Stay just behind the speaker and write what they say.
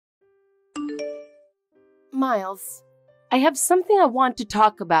Miles, I have something I want to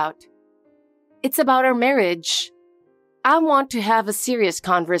talk about. It's about our marriage. I want to have a serious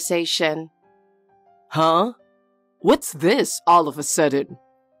conversation. Huh? What's this all of a sudden?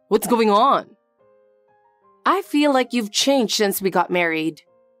 What's going on? I feel like you've changed since we got married.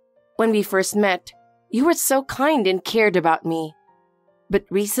 When we first met, you were so kind and cared about me. But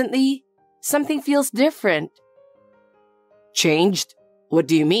recently, something feels different. Changed? What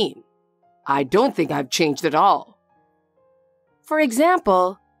do you mean? I don't think I've changed at all. For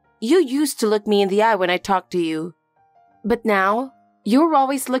example, you used to look me in the eye when I talked to you. But now, you're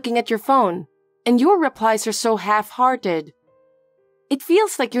always looking at your phone, and your replies are so half-hearted. It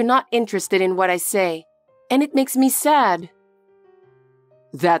feels like you're not interested in what I say, and it makes me sad.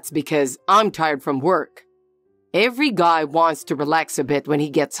 That's because I'm tired from work. Every guy wants to relax a bit when he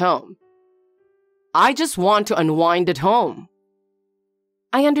gets home. I just want to unwind at home.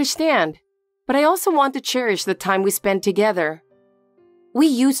 I understand, but I also want to cherish the time we spend together. We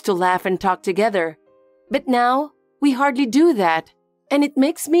used to laugh and talk together, but now we hardly do that, and it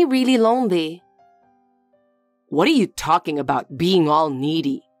makes me really lonely. What are you talking about being all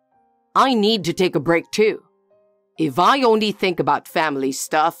needy? I need to take a break too. If I only think about family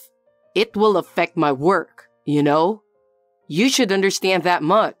stuff, it will affect my work, you know? You should understand that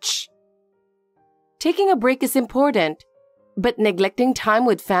much. Taking a break is important, but neglecting time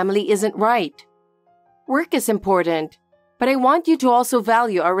with family isn't right. Work is important, but I want you to also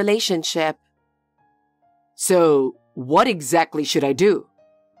value our relationship. So, what exactly should I do?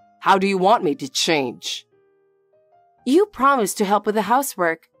 How do you want me to change? You promised to help with the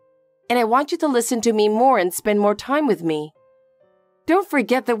housework, and I want you to listen to me more and spend more time with me. Don't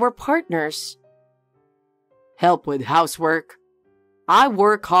forget that we're partners. Help with housework? I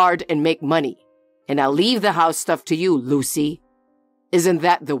work hard and make money, and I'll leave the house stuff to you, Lucy. Isn't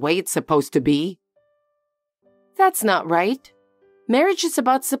that the way it's supposed to be? That's not right. Marriage is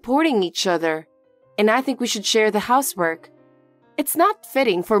about supporting each other, and I think we should share the housework. It's not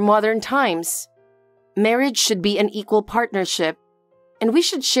fitting for modern times. Marriage should be an equal partnership, and we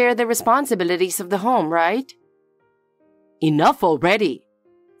should share the responsibilities of the home, right? Enough already.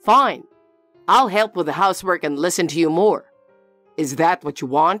 Fine. I'll help with the housework and listen to you more. Is that what you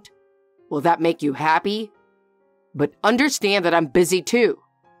want? Will that make you happy? But understand that I'm busy too.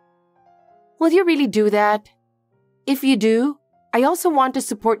 Will you really do that? If you do, I also want to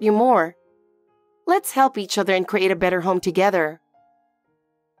support you more. Let's help each other and create a better home together.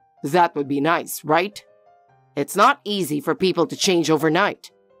 That would be nice, right? It's not easy for people to change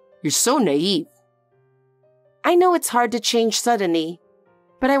overnight. You're so naive. I know it's hard to change suddenly,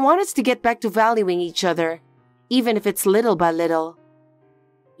 but I want us to get back to valuing each other, even if it's little by little.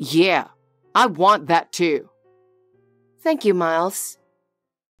 Yeah, I want that too. Thank you, Miles.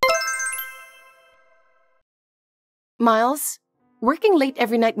 Miles, working late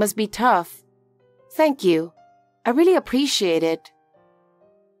every night must be tough. Thank you. I really appreciate it.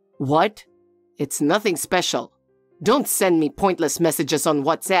 What? It's nothing special. Don't send me pointless messages on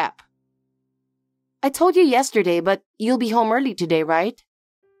WhatsApp. I told you yesterday, but you'll be home early today, right?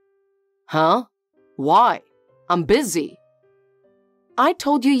 Huh? Why? I'm busy. I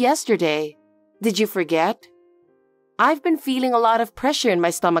told you yesterday. Did you forget? I've been feeling a lot of pressure in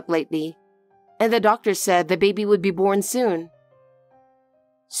my stomach lately, and the doctor said the baby would be born soon.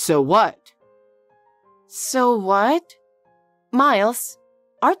 So what? So what? Miles,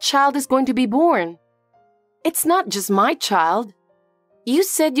 our child is going to be born. It's not just my child. You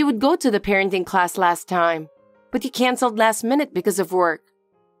said you would go to the parenting class last time, but you canceled last minute because of work.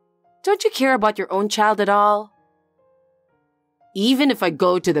 Don't you care about your own child at all? Even if I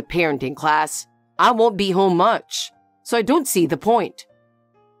go to the parenting class, I won't be home much, so I don't see the point.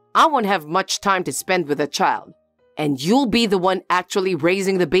 I won't have much time to spend with a child, and you'll be the one actually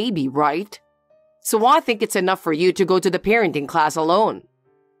raising the baby, right? So I think it's enough for you to go to the parenting class alone.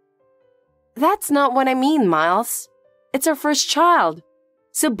 That's not what I mean, Miles. It's our first child,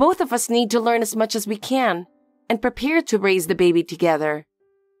 so both of us need to learn as much as we can and prepare to raise the baby together.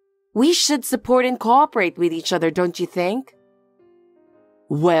 We should support and cooperate with each other, don't you think?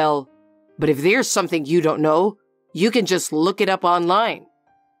 Well, but if there's something you don't know, you can just look it up online.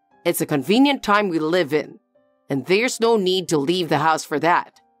 It's a convenient time we live in, and there's no need to leave the house for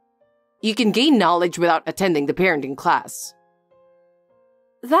that. You can gain knowledge without attending the parenting class.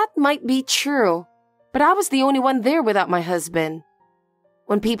 That might be true, but I was the only one there without my husband.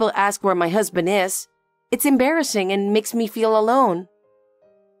 When people ask where my husband is, it's embarrassing and makes me feel alone.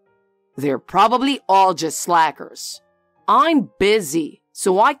 They're probably all just slackers. I'm busy,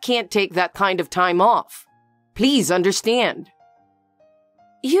 so I can't take that kind of time off. Please understand.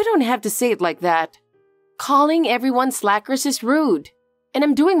 You don't have to say it like that. Calling everyone slackers is rude, and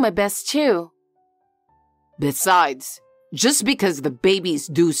I'm doing my best too. Besides, just because the baby's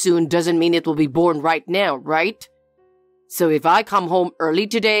due soon doesn't mean it will be born right now, right? So if I come home early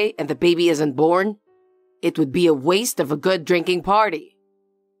today and the baby isn't born, it would be a waste of a good drinking party.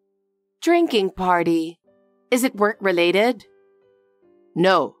 Drinking party? Is it work-related?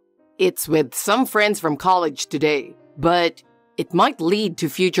 No, it's with some friends from college today, but it might lead to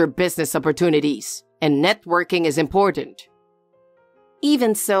future business opportunities, and networking is important.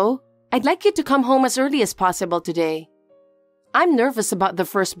 Even so, I'd like you to come home as early as possible today. I'm nervous about the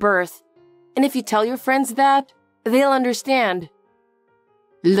first birth, and if you tell your friends that, they'll understand.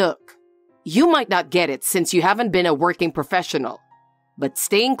 Look, you might not get it since you haven't been a working professional, but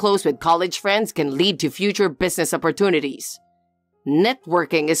staying close with college friends can lead to future business opportunities.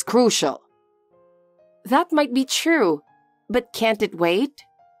 Networking is crucial. That might be true, but can't it wait?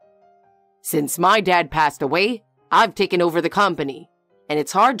 Since my dad passed away, I've taken over the company, and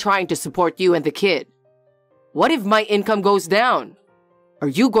it's hard trying to support you and the kid. What if my income goes down? Are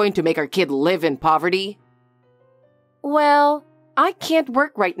you going to make our kid live in poverty? Well, I can't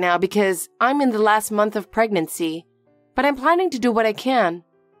work right now because I'm in the last month of pregnancy, but I'm planning to do what I can.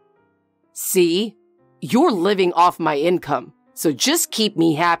 See? You're living off my income, so just keep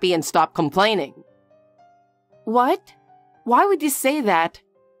me happy and stop complaining. What? Why would you say that?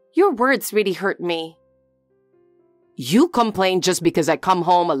 Your words really hurt me. You complain just because I come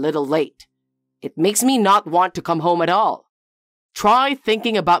home a little late. It makes me not want to come home at all. Try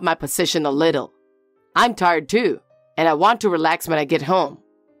thinking about my position a little. I'm tired too, and I want to relax when I get home.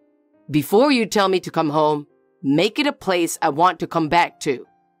 Before you tell me to come home, make it a place I want to come back to.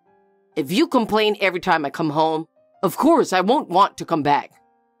 If you complain every time I come home, of course I won't want to come back.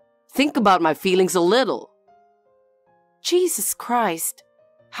 Think about my feelings a little. Jesus Christ,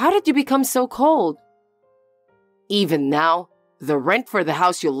 how did you become so cold? Even now, the rent for the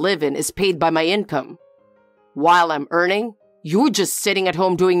house you live in is paid by my income. While I'm earning, you're just sitting at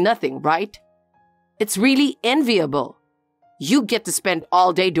home doing nothing, right? It's really enviable. You get to spend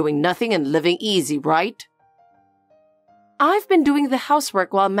all day doing nothing and living easy, right? I've been doing the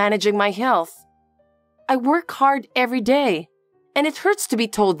housework while managing my health. I work hard every day, and it hurts to be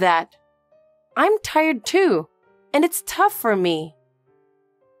told that. I'm tired too, and it's tough for me.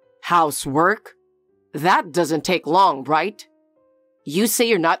 Housework? That doesn't take long, right? You say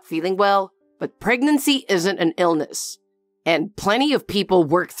you're not feeling well, but pregnancy isn't an illness, and plenty of people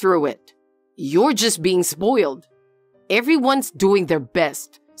work through it. You're just being spoiled. Everyone's doing their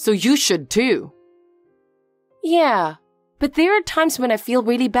best, so you should too. Yeah, but there are times when I feel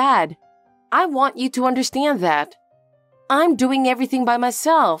really bad. I want you to understand that. I'm doing everything by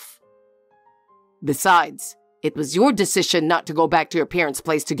myself. Besides, it was your decision not to go back to your parents'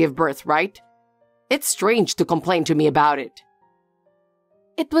 place to give birth, right? It's strange to complain to me about it.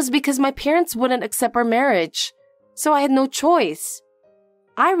 It was because my parents wouldn't accept our marriage, so I had no choice.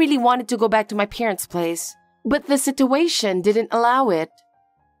 I really wanted to go back to my parents' place, but the situation didn't allow it.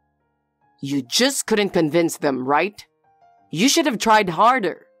 You just couldn't convince them, right? You should have tried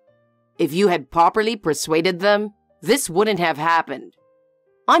harder. If you had properly persuaded them, this wouldn't have happened.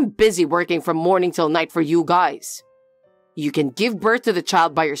 I'm busy working from morning till night for you guys. You can give birth to the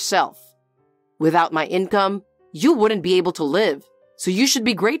child by yourself. Without my income, you wouldn't be able to live, so you should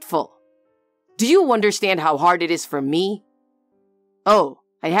be grateful. Do you understand how hard it is for me? Oh,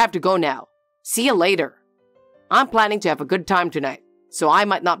 I have to go now. See you later. I'm planning to have a good time tonight, so I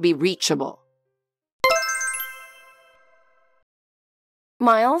might not be reachable.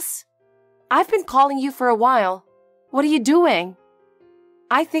 Miles, I've been calling you for a while. What are you doing?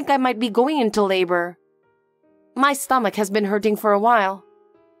 I think I might be going into labor. My stomach has been hurting for a while.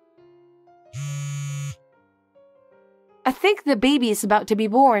 I think the baby is about to be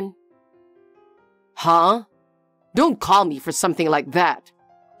born. Huh? Don't call me for something like that.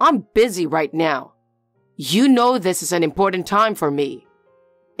 I'm busy right now. You know this is an important time for me.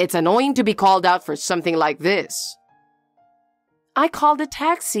 It's annoying to be called out for something like this. I called a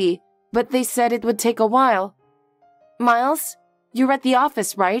taxi, but they said it would take a while. Miles, you're at the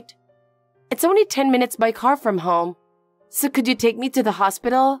office, right? It's only 10 minutes by car from home. So could you take me to the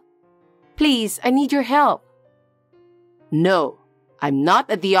hospital? Please, I need your help. No, I'm not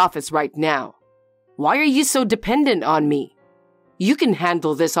at the office right now. Why are you so dependent on me? You can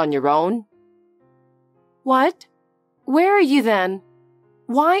handle this on your own. What? Where are you then?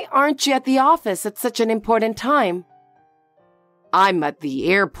 Why aren't you at the office at such an important time? I'm at the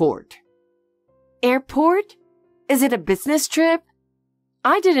airport. Airport? Is it a business trip?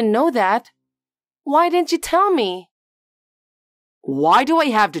 I didn't know that. Why didn't you tell me? Why do I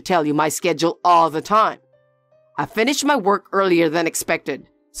have to tell you my schedule all the time? I finished my work earlier than expected,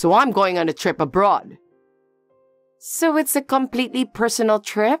 so I'm going on a trip abroad. So it's a completely personal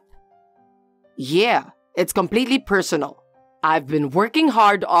trip? Yeah, it's completely personal. I've been working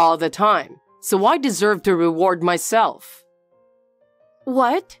hard all the time, so I deserve to reward myself.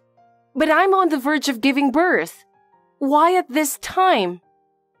 What? But I'm on the verge of giving birth. Why at this time?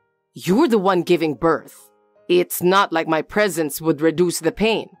 You're the one giving birth. It's not like my presence would reduce the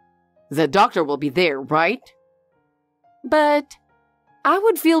pain. The doctor will be there, right? But I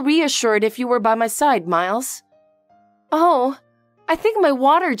would feel reassured if you were by my side, Miles. Oh, I think my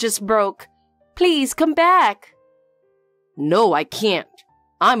water just broke. Please come back. No, I can't.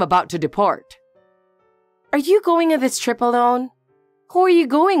 I'm about to depart. Are you going on this trip alone? Who are you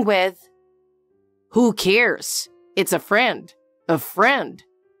going with? Who cares? It's a friend. A friend.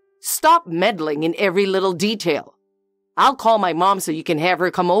 Stop meddling in every little detail. I'll call my mom so you can have her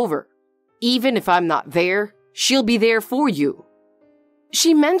come over. Even if I'm not there, she'll be there for you.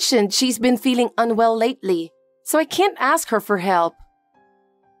 She mentioned she's been feeling unwell lately, so I can't ask her for help.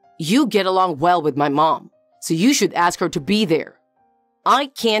 You get along well with my mom, so you should ask her to be there. I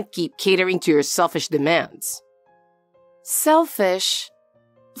can't keep catering to your selfish demands. Selfish?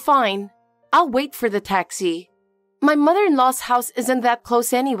 Fine. I'll wait for the taxi. My mother-in-law's house isn't that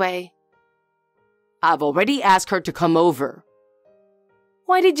close anyway. I've already asked her to come over.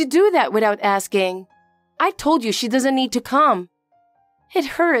 Why did you do that without asking? I told you she doesn't need to come. It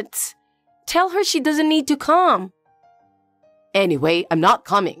hurts. Tell her she doesn't need to come. Anyway, I'm not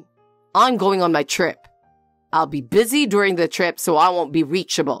coming. I'm going on my trip. I'll be busy during the trip, so I won't be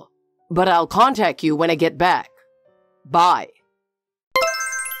reachable. But I'll contact you when I get back. Bye.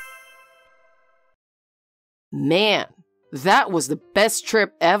 Man, that was the best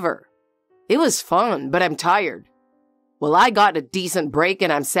trip ever. It was fun, but I'm tired. Well, I got a decent break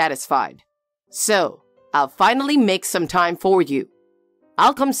and I'm satisfied. So, I'll finally make some time for you.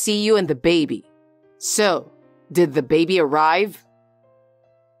 I'll come see you and the baby. So, did the baby arrive?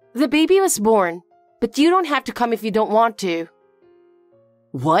 The baby was born, but you don't have to come if you don't want to.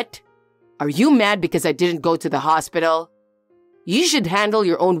 What? Are you mad because I didn't go to the hospital? You should handle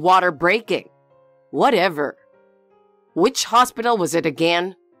your own water breaking. Whatever. Which hospital was it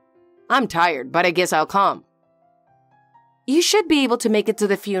again? I'm tired, but I guess I'll come. You should be able to make it to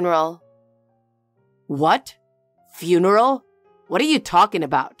the funeral. What? Funeral? What are you talking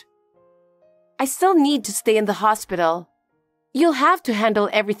about? I still need to stay in the hospital. You'll have to handle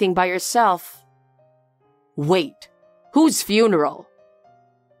everything by yourself. Wait, whose funeral?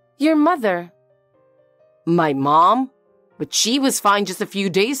 Your mother. My mom? But she was fine just a few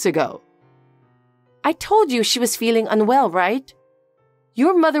days ago. I told you she was feeling unwell, right?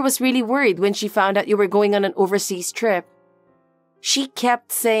 Your mother was really worried when she found out you were going on an overseas trip. She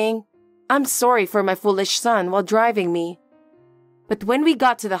kept saying, "I'm sorry for my foolish son," while driving me. But when we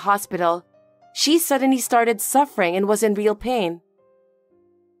got to the hospital, she suddenly started suffering and was in real pain.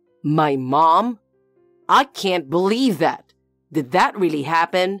 My mom? I can't believe that. Did that really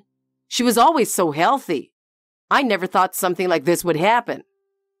happen? She was always so healthy. I never thought something like this would happen.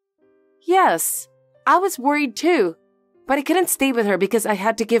 Yes, I was worried too, but I couldn't stay with her because I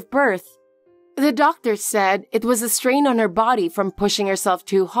had to give birth. The doctor said it was a strain on her body from pushing herself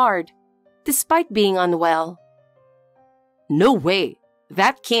too hard, despite being unwell. No way.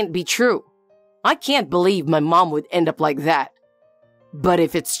 That can't be true. I can't believe my mom would end up like that. But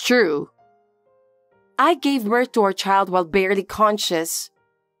if it's true... I gave birth to our child while barely conscious.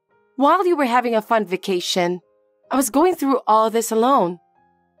 While you were having a fun vacation, I was going through all this alone.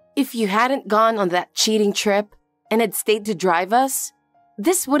 If you hadn't gone on that cheating trip and had stayed to drive us,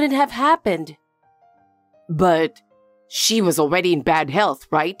 this wouldn't have happened. But she was already in bad health,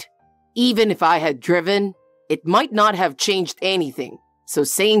 right? Even if I had driven, it might not have changed anything. So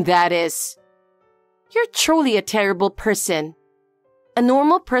saying that is... You're truly a terrible person. A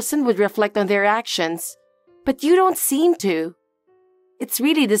normal person would reflect on their actions, but you don't seem to. It's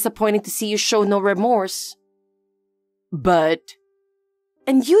really disappointing to see you show no remorse. But...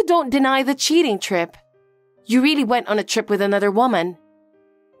 And you don't deny the cheating trip. You really went on a trip with another woman.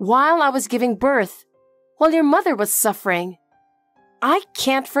 While I was giving birth, while your mother was suffering. I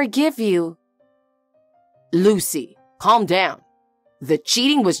can't forgive you. Lucy, calm down. The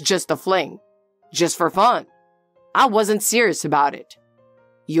cheating was just a fling. Just for fun. I wasn't serious about it.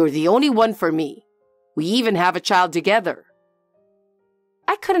 You're the only one for me. We even have a child together.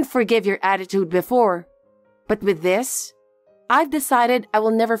 I couldn't forgive your attitude before, but with this, I've decided I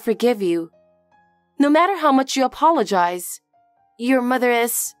will never forgive you. No matter how much you apologize, your mother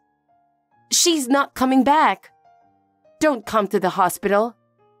is... She's not coming back. Don't come to the hospital.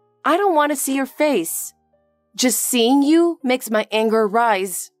 I don't want to see your face. Just seeing you makes my anger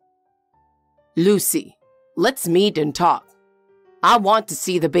rise. Lucy, let's meet and talk. I want to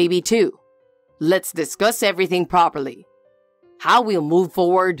see the baby too. Let's discuss everything properly. How we'll move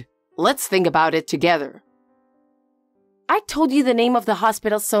forward, let's think about it together. I told you the name of the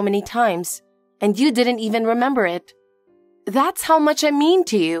hospital so many times, and you didn't even remember it. That's how much I mean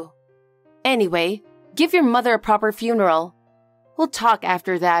to you. Anyway, give your mother a proper funeral. We'll talk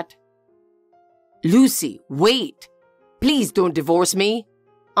after that. Lucy, wait. Please don't divorce me.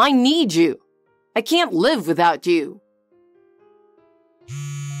 I need you. I can't live without you.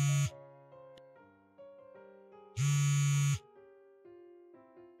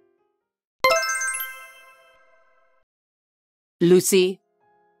 Lucy,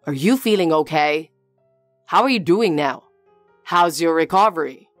 are you feeling okay? How are you doing now? How's your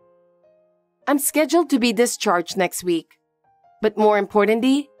recovery? I'm scheduled to be discharged next week. But more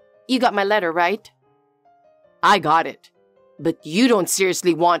importantly, you got my letter, right? I got it. But you don't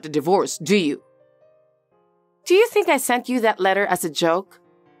seriously want a divorce, do you? Do you think I sent you that letter as a joke?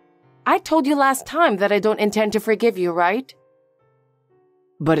 I told you last time that I don't intend to forgive you, right?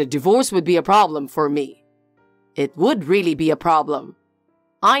 But a divorce would be a problem for me. It would really be a problem.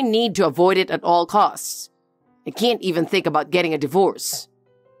 I need to avoid it at all costs. I can't even think about getting a divorce.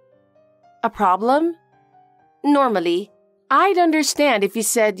 A problem? Normally, I'd understand if you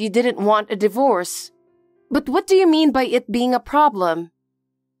said you didn't want a divorce. But what do you mean by it being a problem?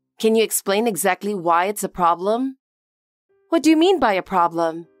 Can you explain exactly why it's a problem? What do you mean by a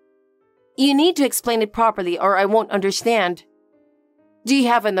problem? You need to explain it properly or I won't understand. Do you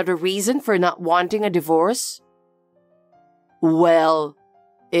have another reason for not wanting a divorce? Well,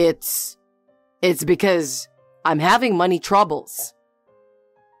 it's because I'm having money troubles.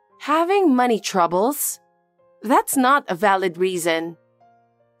 Having money troubles? That's not a valid reason.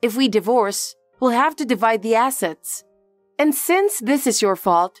 If we divorce, we'll have to divide the assets. And since this is your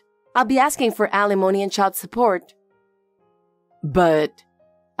fault, I'll be asking for alimony and child support. But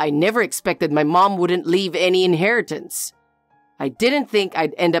I never expected my mom wouldn't leave any inheritance. I didn't think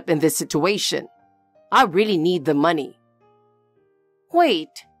I'd end up in this situation. I really need the money. Wait,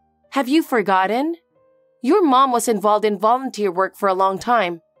 have you forgotten? Your mom was involved in volunteer work for a long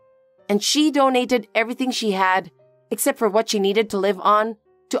time, and she donated everything she had, except for what she needed to live on,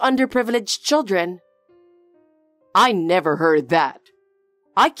 to underprivileged children. I never heard that.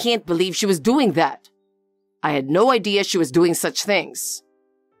 I can't believe she was doing that. I had no idea she was doing such things.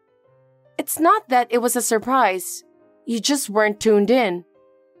 It's not that it was a surprise. You just weren't tuned in.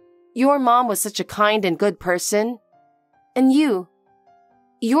 Your mom was such a kind and good person. And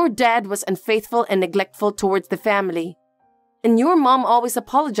your dad was unfaithful and neglectful towards the family. And your mom always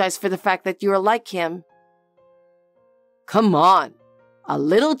apologized for the fact that you're like him. Come on. A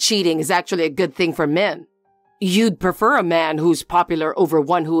little cheating is actually a good thing for men. You'd prefer a man who's popular over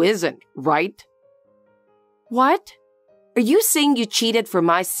one who isn't, right? What? Are you saying you cheated for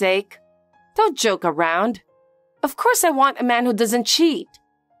my sake? Don't joke around. Of course I want a man who doesn't cheat.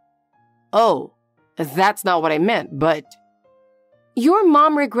 Oh, that's not what I meant, but... Your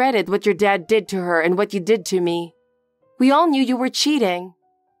mom regretted what your dad did to her and what you did to me. We all knew you were cheating.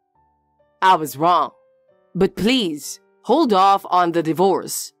 I was wrong. But please, hold off on the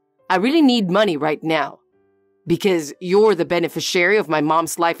divorce. I really need money right now. Because you're the beneficiary of my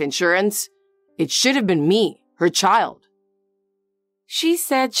mom's life insurance, it should have been me, her child. She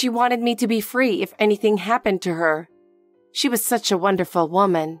said she wanted me to be free if anything happened to her. She was such a wonderful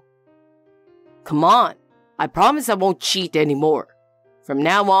woman. Come on, I promise I won't cheat anymore. From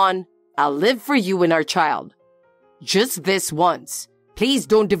now on, I'll live for you and our child. Just this once. Please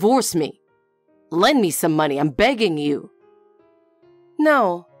don't divorce me. Lend me some money, I'm begging you.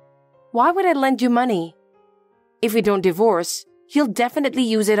 No. Why would I lend you money? If we don't divorce, you'll definitely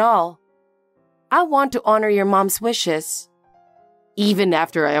use it all. I want to honor your mom's wishes. Even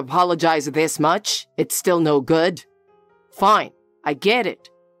after I apologize this much, it's still no good? Fine, I get it.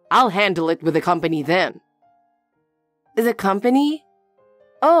 I'll handle it with the company then. The company?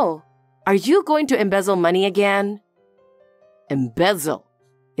 Oh, are you going to embezzle money again? Embezzle?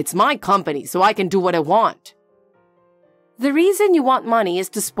 It's my company, so I can do what I want. The reason you want money is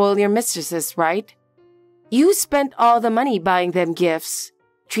to spoil your mistresses, right? You spent all the money buying them gifts,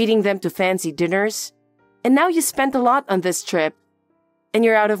 treating them to fancy dinners, and now you spent a lot on this trip. And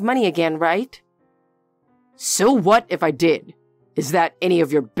you're out of money again, right? So what if I did? Is that any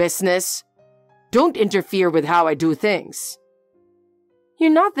of your business? Don't interfere with how I do things. You're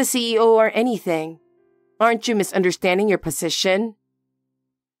not the CEO or anything. Aren't you misunderstanding your position?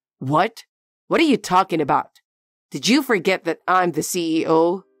 What? What are you talking about? Did you forget that I'm the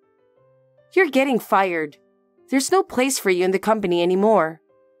CEO? You're getting fired. there's no place for you in the company anymore.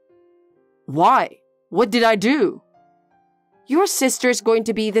 Why? What did I do? Your sister's going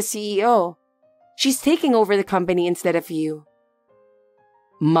to be the CEO. She's taking over the company instead of you.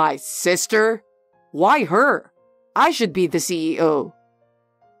 My sister? Why her? I should be the CEO.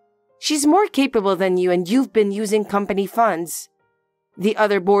 She's more capable than you and you've been using company funds. The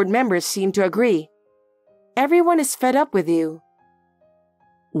other board members seem to agree. Everyone is fed up with you.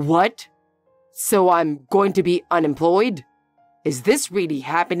 What? So I'm going to be unemployed? Is this really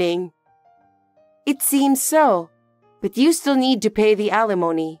happening? It seems so, but you still need to pay the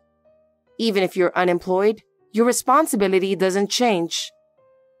alimony. Even if you're unemployed, your responsibility doesn't change.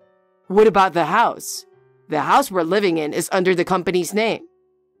 What about the house? The house we're living in is under the company's name.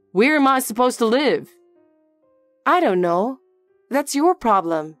 Where am I supposed to live? I don't know. That's your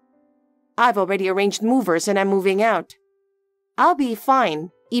problem. I've already arranged movers and I'm moving out. I'll be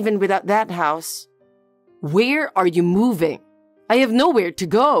fine, even without that house. Where are you moving? I have nowhere to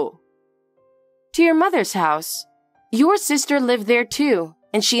go. To your mother's house. Your sister lived there too,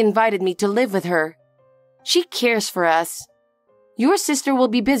 and she invited me to live with her. She cares for us. Your sister will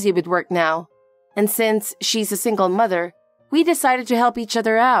be busy with work now, and since she's a single mother, we decided to help each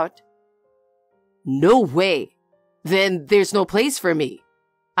other out. No way. Then there's no place for me.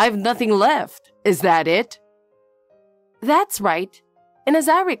 I have nothing left. Is that it? That's right. And as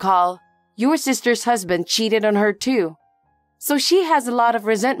I recall, your sister's husband cheated on her too. So she has a lot of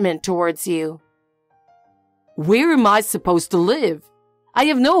resentment towards you. Where am I supposed to live? I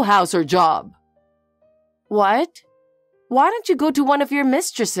have no house or job. What? Why don't you go to one of your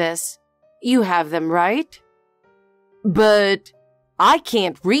mistresses? You have them, right? But I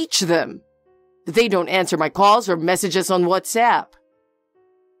can't reach them. They don't answer my calls or messages on WhatsApp.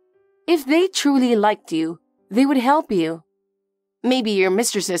 If they truly liked you, they would help you. Maybe your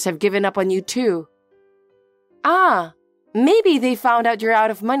mistresses have given up on you too. Ah, maybe they found out you're out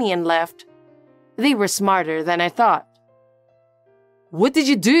of money and left. They were smarter than I thought. What did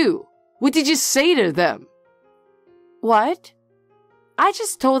you do? What did you say to them? What? I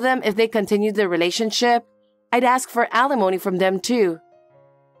just told them if they continued the relationship, I'd ask for alimony from them too.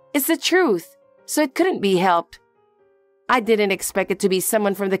 It's the truth, so it couldn't be helped. I didn't expect it to be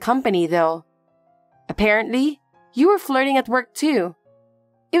someone from the company though. Apparently, you were flirting at work too.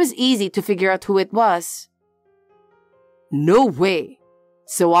 It was easy to figure out who it was. No way.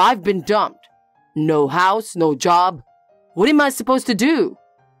 So I've been dumped. No house, no job. What am I supposed to do?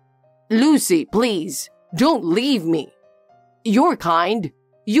 Lucy, please, don't leave me. You're kind.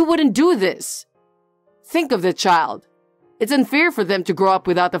 You wouldn't do this. Think of the child. It's unfair for them to grow up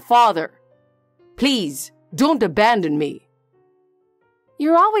without a father. Please, don't abandon me.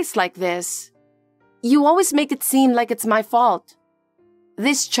 You're always like this. You always make it seem like it's my fault.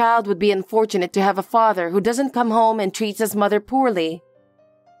 This child would be unfortunate to have a father who doesn't come home and treats his mother poorly.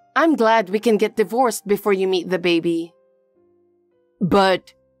 I'm glad we can get divorced before you meet the baby.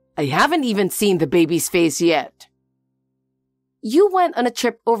 But I haven't even seen the baby's face yet. You went on a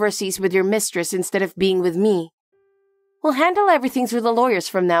trip overseas with your mistress instead of being with me. We'll handle everything through the lawyers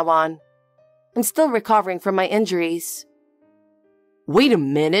from now on. I'm still recovering from my injuries. Wait a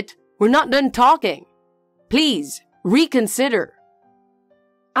minute. We're not done talking. Please, reconsider.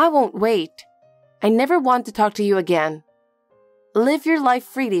 I won't wait. I never want to talk to you again. Live your life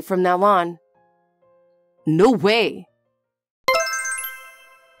freely from now on. No way.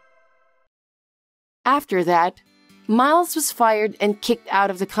 After that, Miles was fired and kicked out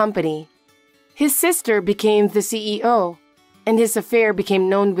of the company. His sister became the CEO, and his affair became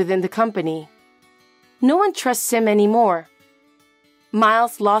known within the company. No one trusts him anymore.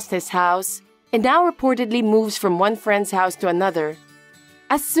 Miles lost his house and now reportedly moves from one friend's house to another.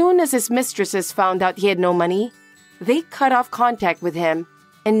 As soon as his mistresses found out he had no money, they cut off contact with him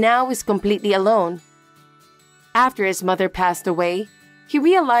and now is completely alone. After his mother passed away, he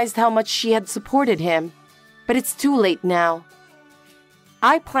realized how much she had supported him, but it's too late now.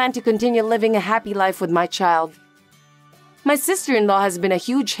 I plan to continue living a happy life with my child. My sister-in-law has been a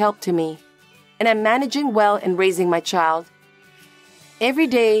huge help to me, and I'm managing well and raising my child. Every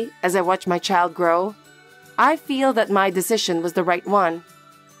day, as I watch my child grow, I feel that my decision was the right one.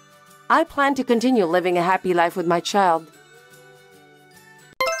 I plan to continue living a happy life with my child.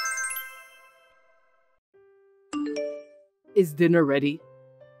 Is dinner ready?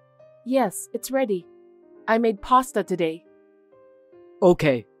 Yes, it's ready. I made pasta today.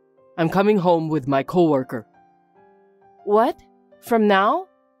 Okay. I'm coming home with my coworker. What? From now?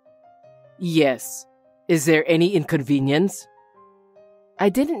 Yes. Is there any inconvenience? I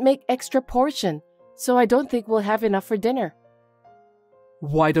didn't make extra portion, so I don't think we'll have enough for dinner.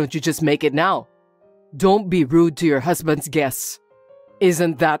 Why don't you just make it now? Don't be rude to your husband's guests.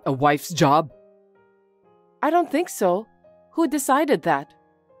 Isn't that a wife's job? I don't think so. Who decided that?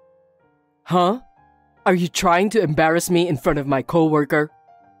 Huh? Are you trying to embarrass me in front of my coworker?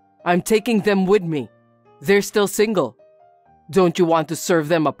 I'm taking them with me. They're still single. Don't you want to serve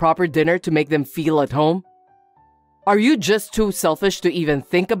them a proper dinner to make them feel at home? Are you just too selfish to even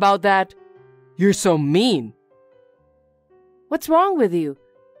think about that? You're so mean. What's wrong with you?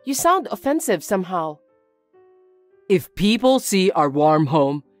 You sound offensive somehow. If people see our warm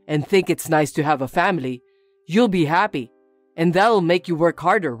home and think it's nice to have a family, you'll be happy, and that'll make you work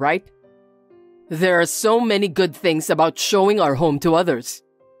harder, right? There are so many good things about showing our home to others.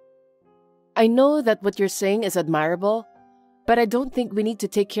 I know that what you're saying is admirable, but I don't think we need to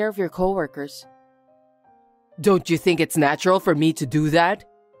take care of your coworkers. Don't you think it's natural for me to do that?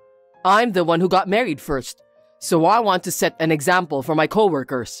 I'm the one who got married first, so I want to set an example for my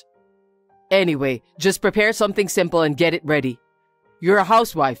coworkers. Anyway, just prepare something simple and get it ready. You're a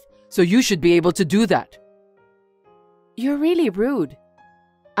housewife, so you should be able to do that. You're really rude.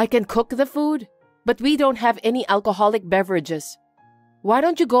 I can cook the food, but we don't have any alcoholic beverages. Why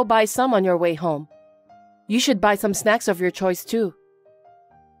don't you go buy some on your way home? You should buy some snacks of your choice too.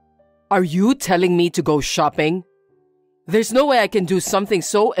 Are you telling me to go shopping? There's no way I can do something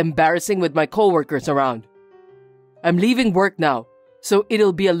so embarrassing with my coworkers around. I'm leaving work now, so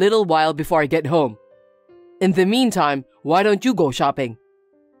it'll be a little while before I get home. In the meantime, why don't you go shopping?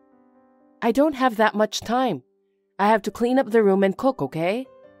 I don't have that much time. I have to clean up the room and cook, okay?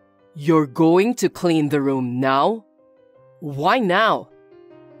 You're going to clean the room now? Why now?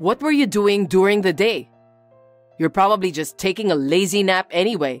 What were you doing during the day? You're probably just taking a lazy nap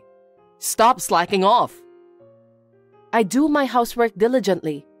anyway. Stop slacking off. I do my housework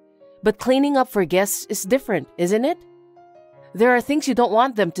diligently, but cleaning up for guests is different, isn't it? There are things you don't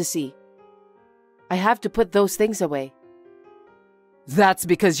want them to see. I have to put those things away. That's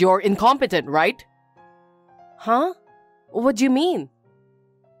because you're incompetent, right? Huh? What do you mean?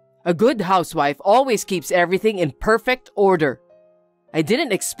 A good housewife always keeps everything in perfect order. I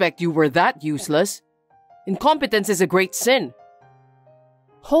didn't expect you were that useless. Incompetence is a great sin.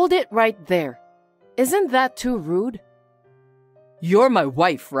 Hold it right there. Isn't that too rude? You're my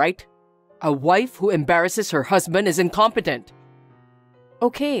wife, right? A wife who embarrasses her husband is incompetent.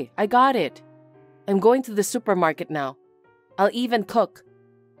 Okay, I got it. I'm going to the supermarket now. I'll even cook.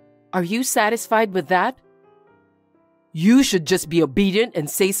 Are you satisfied with that? You should just be obedient and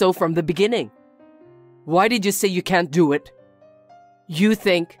say so from the beginning. Why did you say you can't do it? You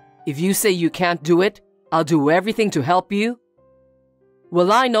think if you say you can't do it, I'll do everything to help you?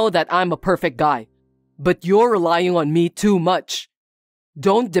 Well, I know that I'm a perfect guy, but you're relying on me too much.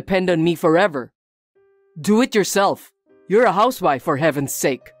 Don't depend on me forever. Do it yourself. You're a housewife, for heaven's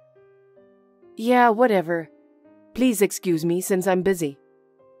sake. Yeah, whatever. Please excuse me since I'm busy.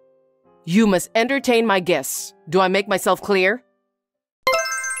 You must entertain my guests. Do I make myself clear?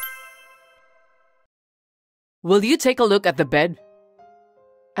 Will you take a look at the bed?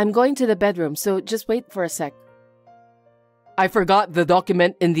 I'm going to the bedroom, so just wait for a sec. I forgot the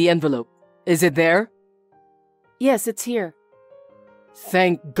document in the envelope. Is it there? Yes, it's here.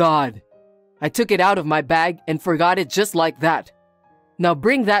 Thank God. I took it out of my bag and forgot it just like that. Now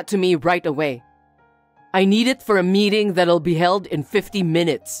bring that to me right away. I need it for a meeting that'll be held in 50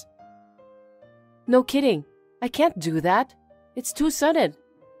 minutes. No kidding. I can't do that. It's too sudden.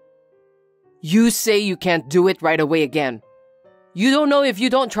 You say you can't do it right away again. You don't know if you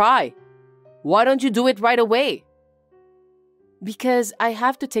don't try. Why don't you do it right away? Because I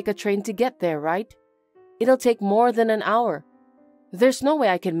have to take a train to get there, right? It'll take more than an hour. There's no way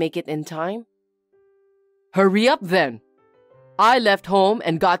I can make it in time. Hurry up then. I left home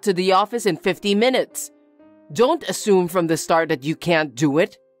and got to the office in 50 minutes. Don't assume from the start that you can't do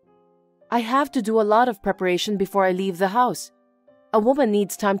it. I have to do a lot of preparation before I leave the house. A woman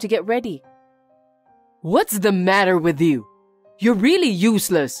needs time to get ready. What's the matter with you? You're really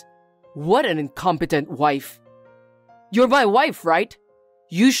useless. What an incompetent wife. You're my wife, right?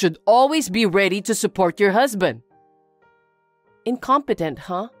 You should always be ready to support your husband. Incompetent,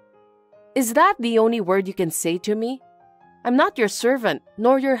 huh? Is that the only word you can say to me? I'm not your servant,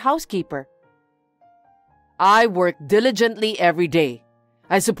 nor your housekeeper. I work diligently every day.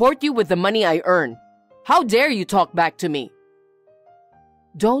 I support you with the money I earn. How dare you talk back to me?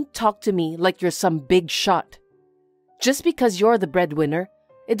 Don't talk to me like you're some big shot. Just because you're the breadwinner,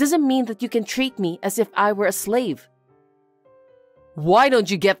 it doesn't mean that you can treat me as if I were a slave. Why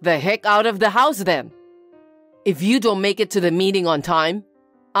don't you get the heck out of the house then? If you don't make it to the meeting on time,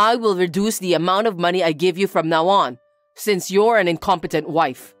 I will reduce the amount of money I give you from now on, since you're an incompetent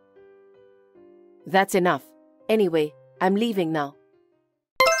wife. That's enough. Anyway, I'm leaving now.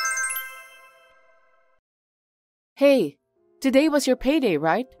 Hey, today was your payday,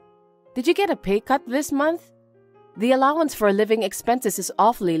 right? Did you get a pay cut this month? The allowance for living expenses is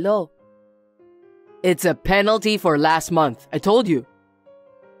awfully low. It's a penalty for last month, I told you.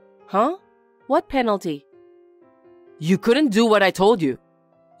 Huh? What penalty? You couldn't do what I told you.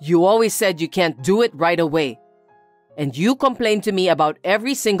 You always said you can't do it right away. And you complained to me about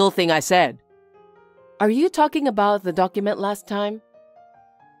every single thing I said. Are you talking about the document last time?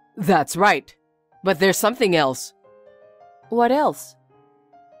 That's right. But there's something else. What else?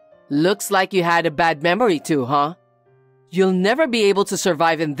 Looks like you had a bad memory too, huh? You'll never be able to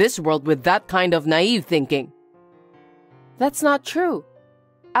survive in this world with that kind of naive thinking. That's not true.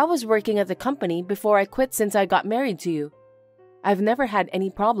 I was working at the company before I quit since I got married to you. I've never had any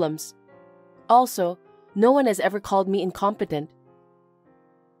problems. Also, no one has ever called me incompetent.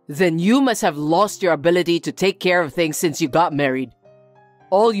 Then you must have lost your ability to take care of things since you got married.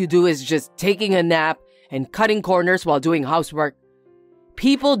 All you do is just taking a nap and cutting corners while doing housework.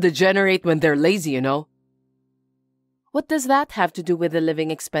 People degenerate when they're lazy, you know. What does that have to do with the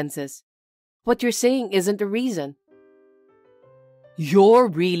living expenses? What you're saying isn't the reason. You're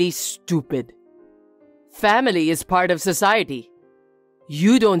really stupid. Family is part of society.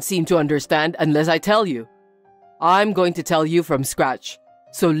 You don't seem to understand unless I tell you. I'm going to tell you from scratch.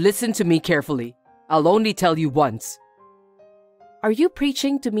 So listen to me carefully. I'll only tell you once. Are you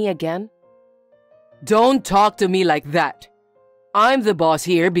preaching to me again? Don't talk to me like that. I'm the boss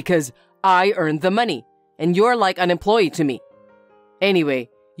here because I earned the money, and you're like an employee to me. Anyway,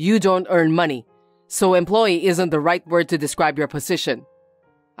 you don't earn money, so employee isn't the right word to describe your position.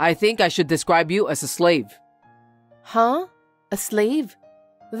 I think I should describe you as a slave. Huh? A slave?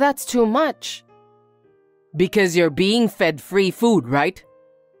 That's too much. Because you're being fed free food, right?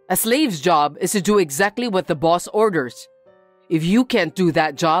 A slave's job is to do exactly what the boss orders. If you can't do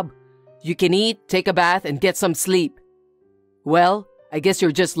that job, you can eat, take a bath, and get some sleep. Well, I guess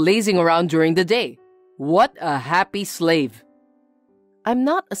you're just lazing around during the day. What a happy slave. I'm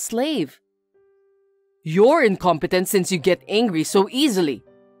not a slave. You're incompetent since you get angry so easily.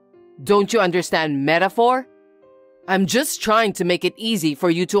 Don't you understand metaphor? I'm just trying to make it easy for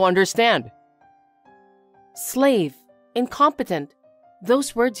you to understand. Slave, incompetent,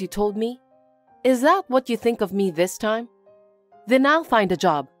 those words you told me. Is that what you think of me this time? Then I'll find a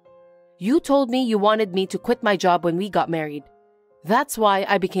job. You told me you wanted me to quit my job when we got married. That's why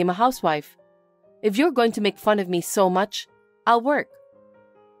I became a housewife. If you're going to make fun of me so much, I'll work.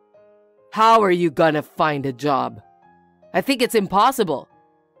 How are you gonna find a job? I think it's impossible.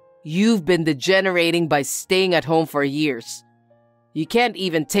 You've been degenerating by staying at home for years. You can't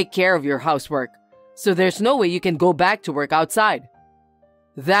even take care of your housework, so there's no way you can go back to work outside.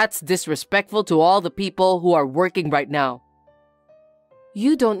 That's disrespectful to all the people who are working right now.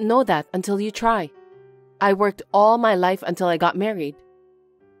 You don't know that until you try. I worked all my life until I got married.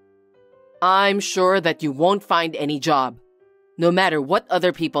 I'm sure that you won't find any job. No matter what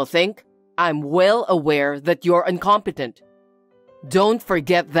other people think, I'm well aware that you're incompetent. Don't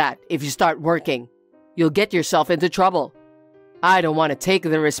forget that if you start working. You'll get yourself into trouble. I don't want to take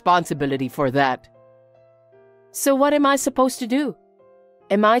the responsibility for that. So what am I supposed to do?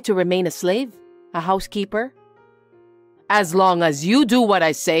 Am I to remain a slave? A housekeeper? As long as you do what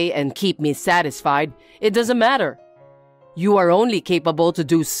I say and keep me satisfied, it doesn't matter. You are only capable to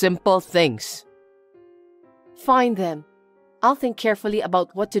do simple things. Fine then. I'll think carefully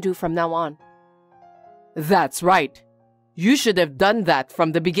about what to do from now on. That's right. You should have done that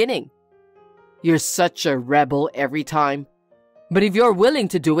from the beginning. You're such a rebel every time. But if you're willing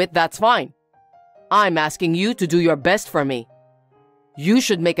to do it, that's fine. I'm asking you to do your best for me. You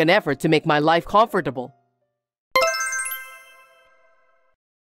should make an effort to make my life comfortable.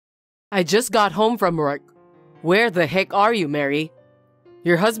 I just got home from work. Where the heck are you, Mary?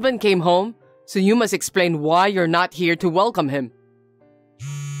 Your husband came home, so you must explain why you're not here to welcome him.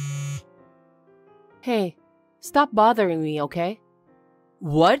 Hey, stop bothering me, okay?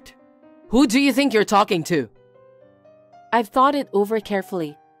 What? Who do you think you're talking to? I've thought it over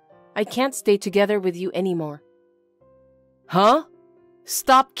carefully. I can't stay together with you anymore. Huh?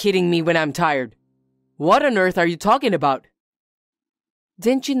 Stop kidding me when I'm tired. What on earth are you talking about?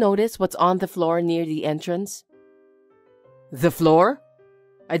 Didn't you notice what's on the floor near the entrance? The floor?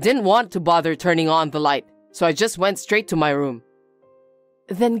 I didn't want to bother turning on the light, so I just went straight to my room.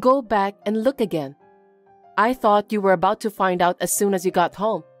 Then go back and look again. I thought you were about to find out as soon as you got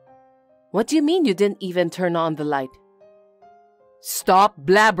home. What do you mean you didn't even turn on the light? Stop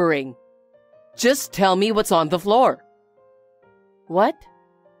blabbering. Just tell me what's on the floor. What?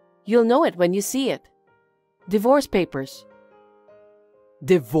 You'll know it when you see it. Divorce papers.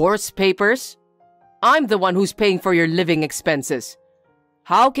 Divorce papers? I'm the one who's paying for your living expenses.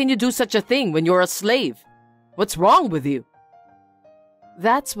 How can you do such a thing when you're a slave? What's wrong with you?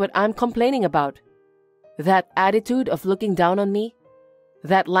 That's what I'm complaining about. That attitude of looking down on me.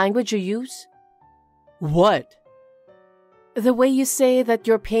 That language you use. What? The way you say that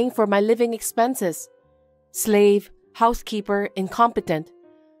you're paying for my living expenses. Slave, housekeeper, incompetent.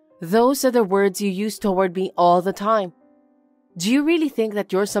 Those are the words you use toward me all the time. Do you really think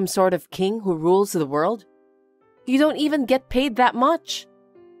that you're some sort of king who rules the world? You don't even get paid that much.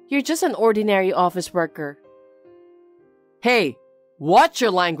 You're just an ordinary office worker. Hey, watch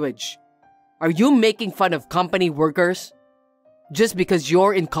your language. Are you making fun of company workers? Just because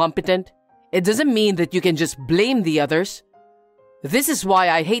you're incompetent, it doesn't mean that you can just blame the others. This is why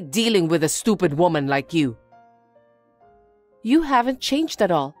I hate dealing with a stupid woman like you. You haven't changed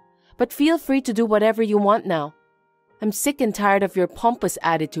at all, but feel free to do whatever you want now. I'm sick and tired of your pompous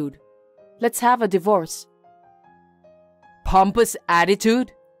attitude. Let's have a divorce. Pompous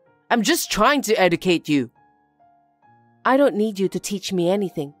attitude? I'm just trying to educate you. I don't need you to teach me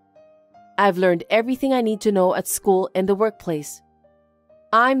anything. I've learned everything I need to know at school and the workplace.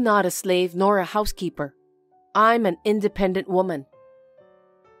 I'm not a slave nor a housekeeper. I'm an independent woman.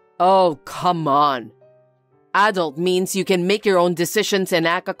 Oh, come on. Adult means you can make your own decisions and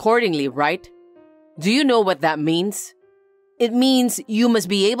act accordingly, right? Do you know what that means? It means you must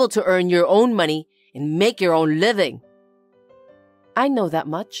be able to earn your own money and make your own living. I know that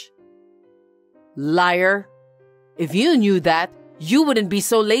much. Liar. If you knew that, you wouldn't be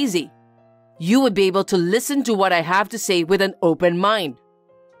so lazy. You would be able to listen to what I have to say with an open mind.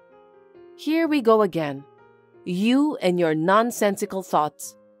 Here we go again. You and your nonsensical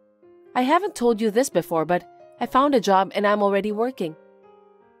thoughts. I haven't told you this before, but I found a job and I'm already working.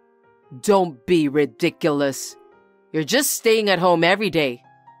 Don't be ridiculous. You're just staying at home every day.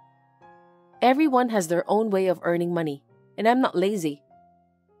 Everyone has their own way of earning money, and I'm not lazy.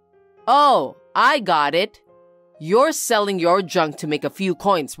 Oh, I got it. You're selling your junk to make a few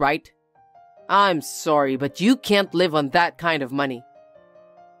coins, right? I'm sorry, but you can't live on that kind of money.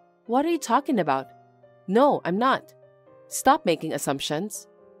 What are you talking about? No, I'm not. Stop making assumptions.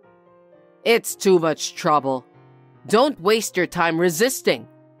 It's too much trouble. Don't waste your time resisting.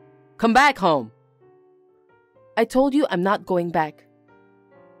 Come back home. I told you I'm not going back.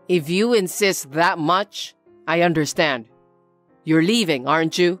 If you insist that much, I understand. You're leaving,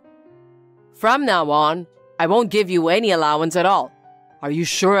 aren't you? From now on, I won't give you any allowance at all. Are you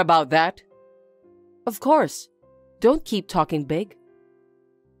sure about that? Of course. Don't keep talking big.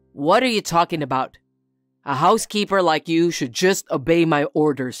 What are you talking about? A housekeeper like you should just obey my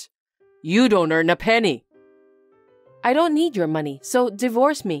orders. You don't earn a penny. I don't need your money, so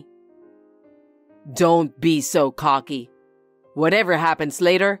divorce me. Don't be so cocky. Whatever happens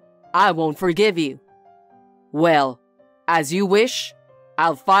later, I won't forgive you. Well, as you wish,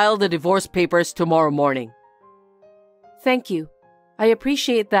 I'll file the divorce papers tomorrow morning. Thank you. I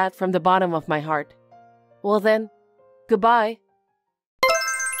appreciate that from the bottom of my heart. Well then, goodbye.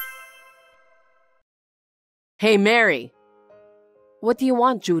 Hey, Mary. What do you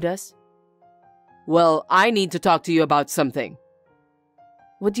want, Judas? Well, I need to talk to you about something.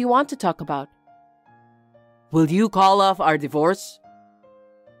 What do you want to talk about? Will you call off our divorce?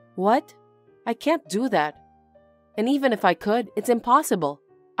 What? I can't do that. And even if I could, it's impossible.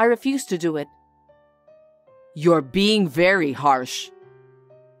 I refuse to do it. You're being very harsh.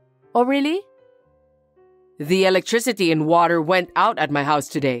 Oh, really? The electricity and water went out at my house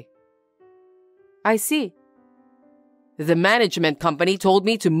today. I see. The management company told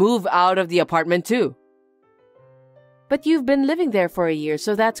me to move out of the apartment too. But you've been living there for a year,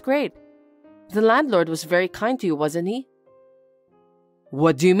 so that's great. The landlord was very kind to you, wasn't he?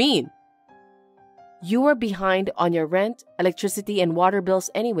 What do you mean? You were behind on your rent, electricity, and water bills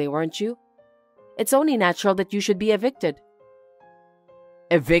anyway, weren't you? It's only natural that you should be evicted.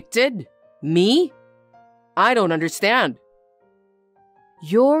 Evicted? Me? I don't understand.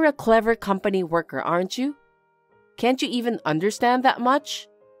 You're a clever company worker, aren't you? Can't you even understand that much?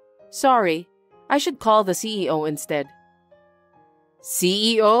 Sorry, I should call the CEO instead.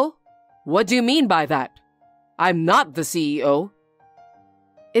 CEO? What do you mean by that? I'm not the CEO.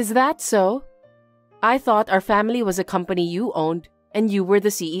 Is that so? I thought our family was a company you owned and you were the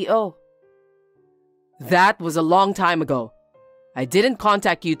CEO. That was a long time ago. I didn't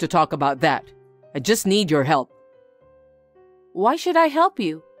contact you to talk about that. I just need your help. Why should I help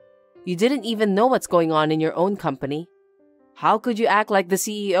you? You didn't even know what's going on in your own company. How could you act like the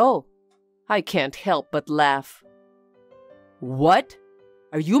CEO? I can't help but laugh. What?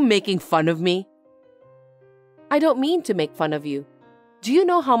 Are you making fun of me? I don't mean to make fun of you. Do you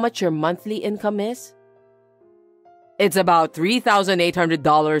know how much your monthly income is? It's about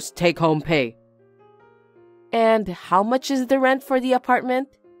 $3,800 take-home pay. And how much is the rent for the apartment?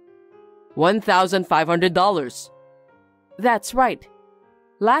 $1,500. That's right.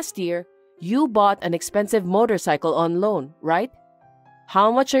 Last year, you bought an expensive motorcycle on loan, right?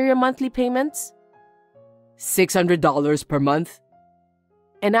 How much are your monthly payments? $600 per month.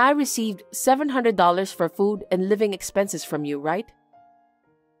 And I received $700 for food and living expenses from you, right?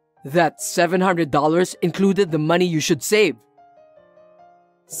 That $700 included the money you should save.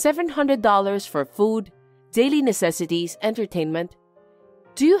 $700 for food, daily necessities, entertainment.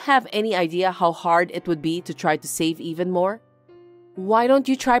 Do you have any idea how hard it would be to try to save even more? Why don't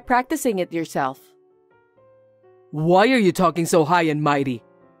you try practicing it yourself? Why are you talking so high and mighty?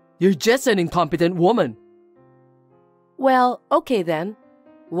 You're just an incompetent woman. Well, okay then.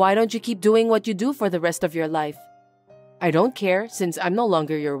 Why don't you keep doing what you do for the rest of your life? I don't care since I'm no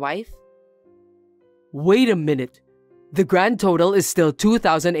longer your wife. Wait a minute. The grand total is still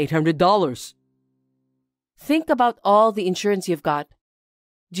 $2,800. Think about all the insurance you've got.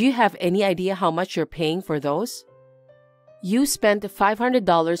 Do you have any idea how much you're paying for those? You spent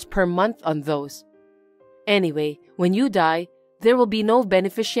 $500 per month on those. Anyway, when you die, there will be no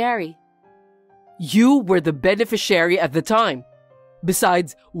beneficiary. You were the beneficiary at the time.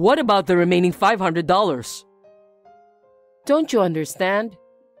 Besides, what about the remaining $500? Don't you understand?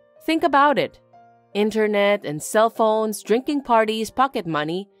 Think about it. Internet and cell phones, drinking parties, pocket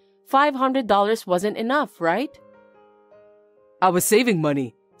money. $500 wasn't enough, right? I was saving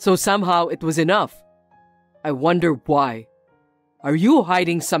money, so somehow it was enough. I wonder why. Are you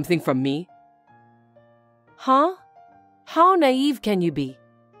hiding something from me? Huh? How naive can you be?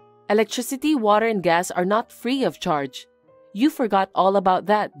 Electricity, water, and gas are not free of charge. You forgot all about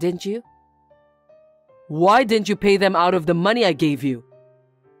that, didn't you? Why didn't you pay them out of the money I gave you?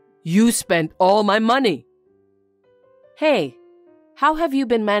 You spent all my money. Hey, how have you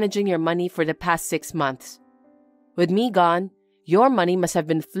been managing your money for the past 6 months? With me gone, your money must have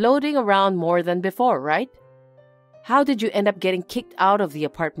been floating around more than before, right? How did you end up getting kicked out of the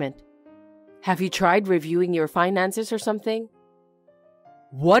apartment? Have you tried reviewing your finances or something?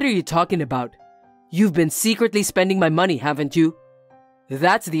 What are you talking about? You've been secretly spending my money, haven't you?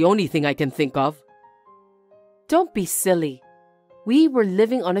 That's the only thing I can think of. Don't be silly. We were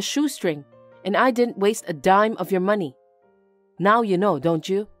living on a shoestring, and I didn't waste a dime of your money. Now you know, don't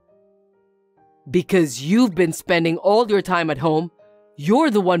you? Because you've been spending all your time at home, you're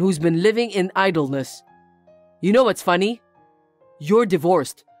the one who's been living in idleness. You know what's funny? You're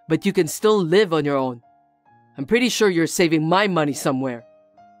divorced, but you can still live on your own. I'm pretty sure you're saving my money somewhere.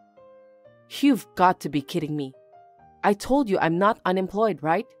 You've got to be kidding me. I told you I'm not unemployed,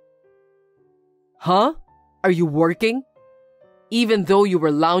 right? Huh? Are you working? Even though you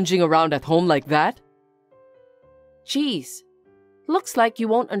were lounging around at home like that? Jeez. Looks like you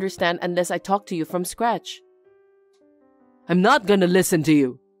won't understand unless I talk to you from scratch. I'm not gonna listen to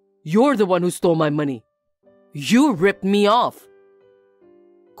you. You're the one who stole my money. You ripped me off.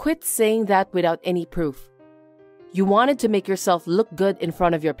 Quit saying that without any proof. You wanted to make yourself look good in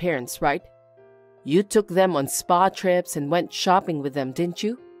front of your parents, right? You took them on spa trips and went shopping with them, didn't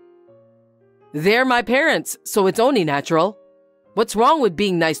you? They're my parents, so it's only natural. What's wrong with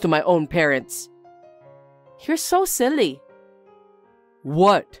being nice to my own parents? You're so silly.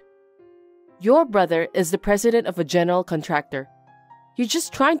 What? Your brother is the president of a general contractor. You're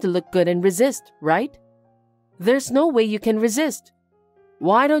just trying to look good and resist, right? There's no way you can resist.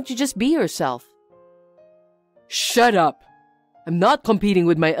 Why don't you just be yourself? Shut up. I'm not competing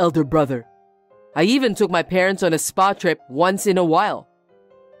with my elder brother. I even took my parents on a spa trip once in a while.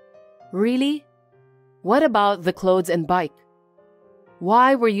 Really? What about the clothes and bike?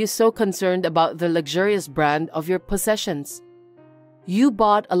 Why were you so concerned about the luxurious brand of your possessions? You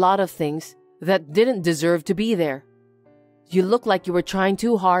bought a lot of things that didn't deserve to be there. You look like you were trying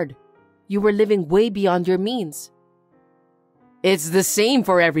too hard. You were living way beyond your means. It's the same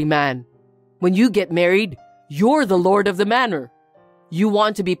for every man. When you get married, you're the lord of the manor. You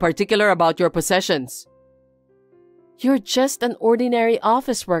want to be particular about your possessions. You're just an ordinary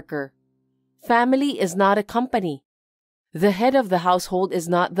office worker. Family is not a company. The head of the household is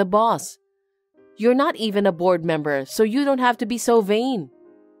not the boss. You're not even a board member, so you don't have to be so vain.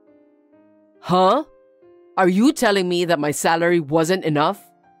 Huh? Are you telling me that my salary wasn't enough?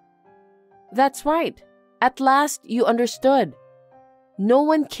 That's right. At last, you understood. No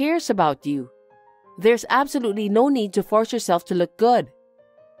one cares about you. There's absolutely no need to force yourself to look good.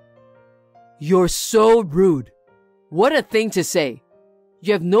 You're so rude. What a thing to say.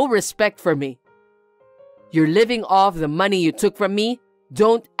 You have no respect for me. You're living off the money you took from me.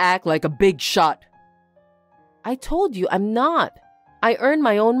 Don't act like a big shot. I told you I'm not. I earn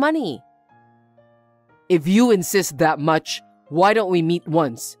my own money. If you insist that much, why don't we meet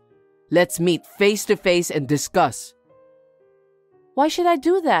once? Let's meet face to face and discuss. Why should I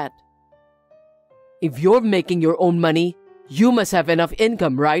do that? If you're making your own money, you must have enough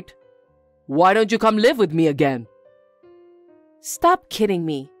income, right? Why don't you come live with me again? Stop kidding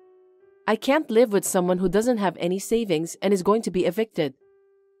me. I can't live with someone who doesn't have any savings and is going to be evicted.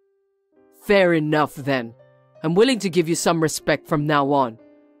 Fair enough then. I'm willing to give you some respect from now on.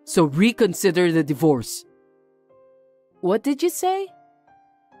 So reconsider the divorce. What did you say?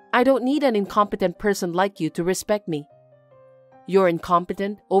 I don't need an incompetent person like you to respect me. You're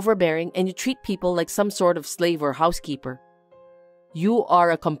incompetent, overbearing, and you treat people like some sort of slave or housekeeper. You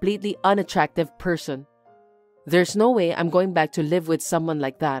are a completely unattractive person. There's no way I'm going back to live with someone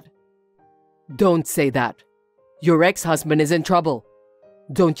like that. Don't say that. Your ex-husband is in trouble.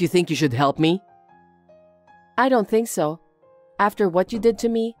 Don't you think you should help me? I don't think so. After what you did to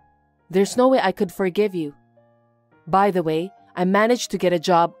me, there's no way I could forgive you. By the way, I managed to get a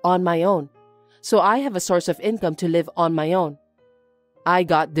job on my own, so I have a source of income to live on my own. I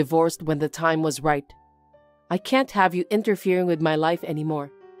got divorced when the time was right. I can't have you interfering with my life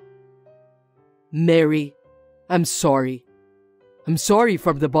anymore. Mary, I'm sorry. I'm sorry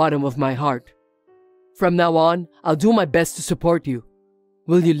from the bottom of my heart. From now on, I'll do my best to support you.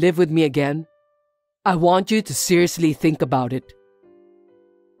 Will you live with me again? I want you to seriously think about it.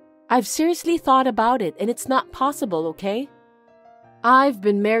 I've seriously thought about it and it's not possible, okay? I've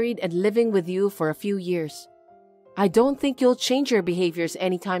been married and living with you for a few years. I don't think you'll change your behaviors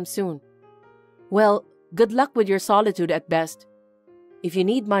anytime soon. Well, good luck with your solitude at best. If you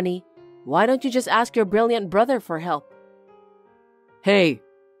need money, why don't you just ask your brilliant brother for help? Hey,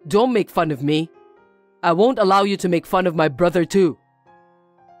 don't make fun of me. I won't allow you to make fun of my brother too.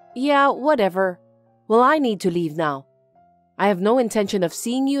 Yeah, whatever. Well, I need to leave now. I have no intention of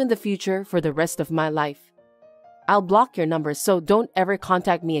seeing you in the future for the rest of my life. I'll block your number, so don't ever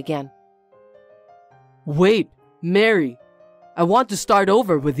contact me again. Wait, Mary. I want to start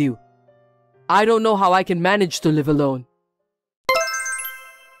over with you. I don't know how I can manage to live alone.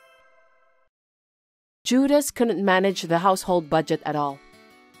 Judas couldn't manage the household budget at all.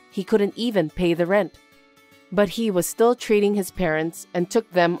 He couldn't even pay the rent. But he was still treating his parents and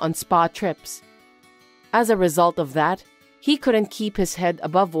took them on spa trips. As a result of that, he couldn't keep his head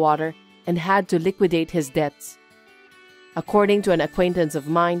above water and had to liquidate his debts. According to an acquaintance of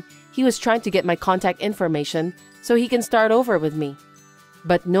mine, he was trying to get my contact information so he can start over with me.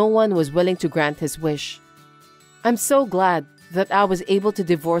 But no one was willing to grant his wish. I'm so glad that I was able to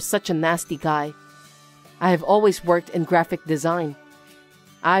divorce such a nasty guy. I have always worked in graphic design.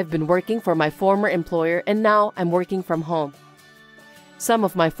 I've been working for my former employer and now I'm working from home. Some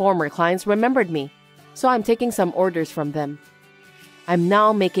of my former clients remembered me, so I'm taking some orders from them. I'm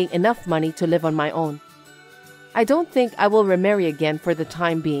now making enough money to live on my own. I don't think I will remarry again for the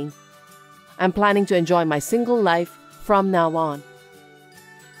time being. I'm planning to enjoy my single life from now on.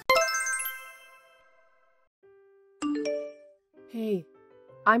 Hey,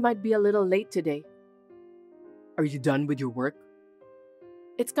 I might be a little late today. Are you done with your work?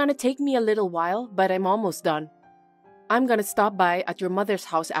 It's gonna take me a little while, but I'm almost done. I'm gonna stop by at your mother's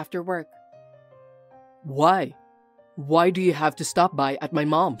house after work. Why? Why do you have to stop by at my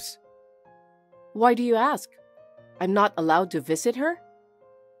mom's? Why do you ask? I'm not allowed to visit her?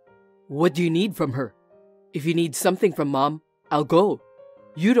 What do you need from her? If you need something from Mom, I'll go.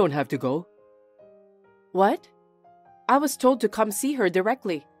 You don't have to go. What? I was told to come see her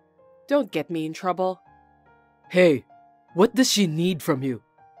directly. Don't get me in trouble. Hey, what does she need from you?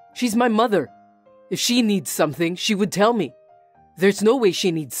 She's my mother. If she needs something, she would tell me. There's no way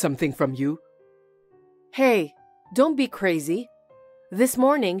she needs something from you. Hey, don't be crazy. This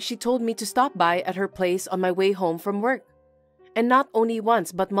morning, she told me to stop by at her place on my way home from work. And not only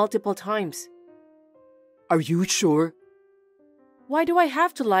once, but multiple times. Are you sure? Why do I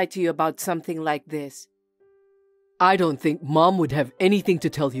have to lie to you about something like this? I don't think Mom would have anything to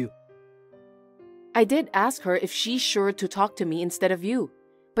tell you. I did ask her if she's sure to talk to me instead of you,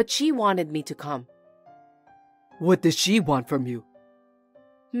 but she wanted me to come. What does she want from you?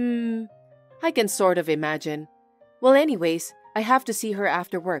 I can sort of imagine. Well, anyways, I have to see her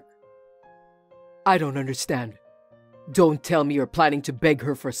after work. I don't understand. Don't tell me you're planning to beg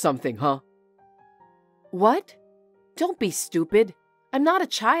her for something, huh? What? Don't be stupid. I'm not a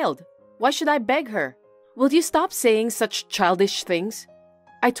child. Why should I beg her? Will you stop saying such childish things?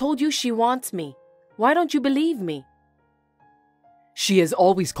 I told you she wants me. Why don't you believe me? She has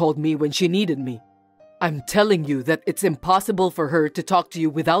always called me when she needed me. I'm telling you that it's impossible for her to talk to you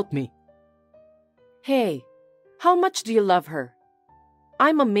without me. Hey, how much do you love her?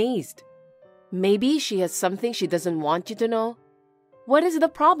 I'm amazed. Maybe she has something she doesn't want you to know. What is the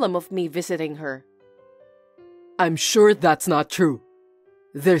problem of me visiting her? I'm sure that's not true.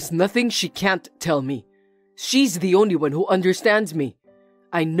 There's nothing she can't tell me. She's the only one who understands me.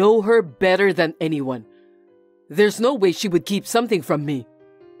 I know her better than anyone. There's no way she would keep something from me.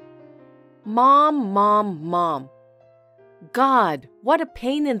 Mom. God, what a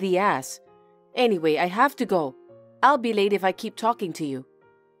pain in the ass. Anyway, I have to go. I'll be late if I keep talking to you.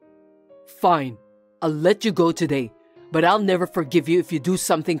 Fine. I'll let you go today, but I'll never forgive you if you do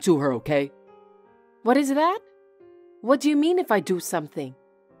something to her, okay? What is that? What do you mean if I do something?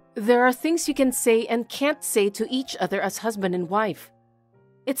 There are things you can say and can't say to each other as husband and wife.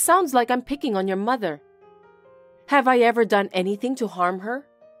 It sounds like I'm picking on your mother. Have I ever done anything to harm her?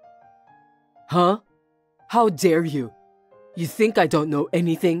 Huh? How dare you? You think I don't know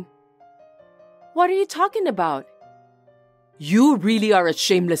anything? What are you talking about? You really are a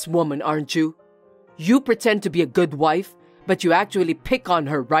shameless woman, aren't you? You pretend to be a good wife, but you actually pick on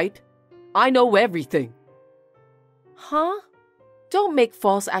her, right? I know everything. Huh? Don't make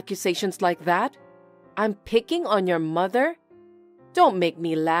false accusations like that. I'm picking on your mother? Don't make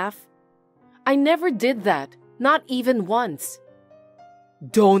me laugh. I never did that, not even once.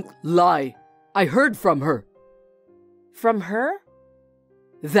 Don't lie. I heard from her. From her?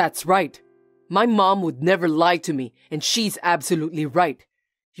 That's right. My mom would never lie to me, and she's absolutely right.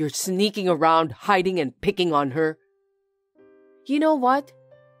 You're sneaking around, hiding and picking on her. You know what?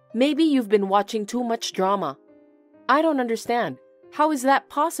 Maybe you've been watching too much drama. I don't understand. How is that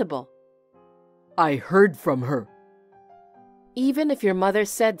possible? I heard from her. Even if your mother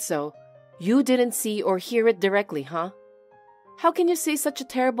said so, you didn't see or hear it directly, huh? How can you say such a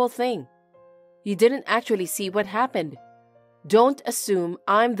terrible thing? You didn't actually see what happened. Don't assume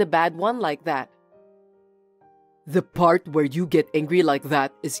I'm the bad one like that. The part where you get angry like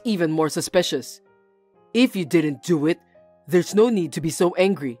that is even more suspicious. If you didn't do it, there's no need to be so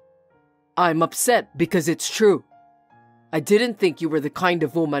angry. I'm upset because it's true. I didn't think you were the kind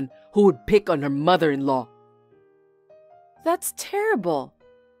of woman who would pick on her mother-in-law. That's terrible.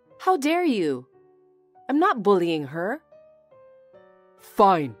 How dare you? I'm not bullying her.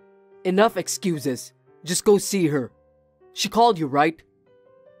 Fine. Enough excuses. Just go see her. She called you, right?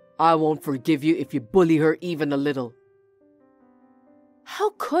 I won't forgive you if you bully her even a little.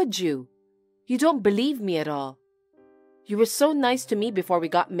 How could you? You don't believe me at all. You were so nice to me before we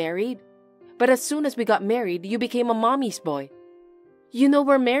got married. But as soon as we got married, you became a mommy's boy. You know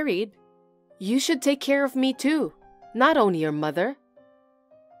we're married. You should take care of me too, not only your mother.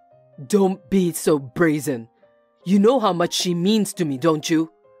 Don't be so brazen. You know how much she means to me, don't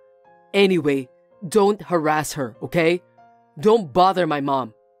you? Anyway, don't harass her, okay? Don't bother my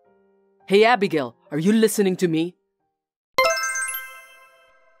mom. Hey, Abigail, are you listening to me?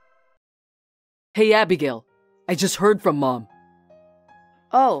 Hey, Abigail, I just heard from Mom.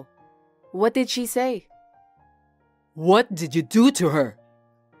 Oh, what did she say? What did you do to her?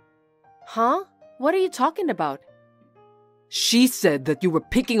 Huh? What are you talking about? She said that you were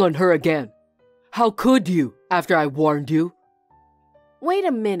picking on her again. How could you, after I warned you? Wait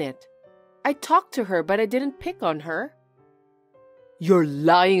a minute. I talked to her, but I didn't pick on her. You're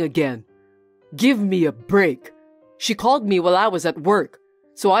lying again. Give me a break. She called me while I was at work,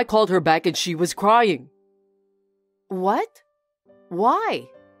 so I called her back and she was crying. What? Why?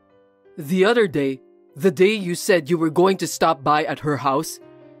 The other day, the day you said you were going to stop by at her house,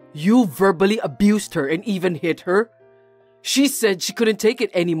 you verbally abused her and even hit her. She said she couldn't take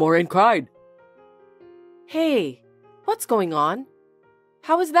it anymore and cried. Hey, what's going on?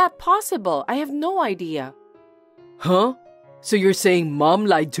 How is that possible? I have no idea. Huh? So you're saying Mom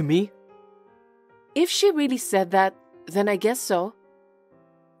lied to me? If she really said that, then I guess so.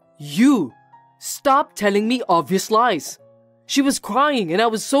 You! Stop telling me obvious lies. She was crying and I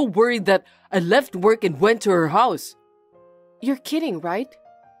was so worried that I left work and went to her house. You're kidding, right?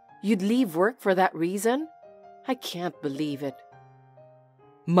 You'd leave work for that reason? I can't believe it.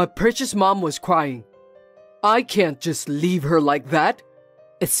 My precious mom was crying. I can't just leave her like that,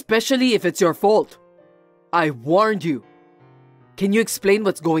 especially if it's your fault. I warned you. Can you explain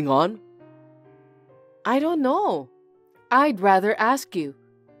what's going on? I don't know. I'd rather ask you.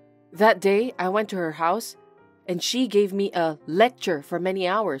 That day, I went to her house, and she gave me a lecture for many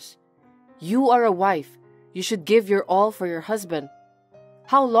hours. You are a wife. You should give your all for your husband.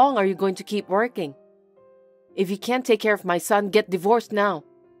 How long are you going to keep working? If you can't take care of my son, get divorced now.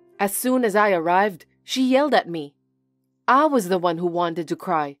 As soon as I arrived, she yelled at me. I was the one who wanted to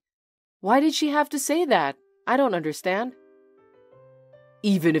cry. Why did she have to say that? I don't understand.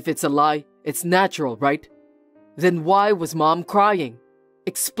 Even if it's a lie, it's natural, right? Then why was Mom crying?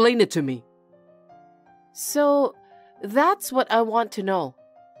 Explain it to me. So, that's what I want to know.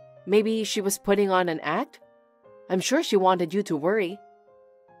 Maybe she was putting on an act? I'm sure she wanted you to worry.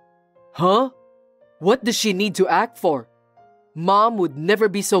 Huh? What does she need to act for? Mom would never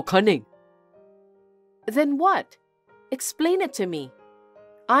be so cunning. Then what? Explain it to me.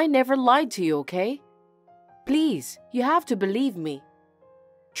 I never lied to you, okay? Please, you have to believe me.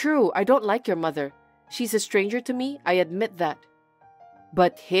 True, I don't like your mother. She's a stranger to me, I admit that.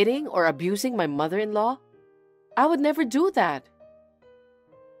 But hitting or abusing my mother-in-law? I would never do that.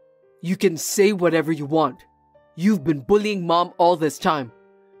 You can say whatever you want. You've been bullying Mom all this time.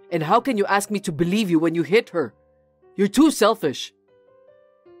 And how can you ask me to believe you when you hit her? You're too selfish.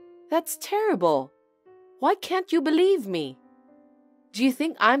 That's terrible. Why can't you believe me? Do you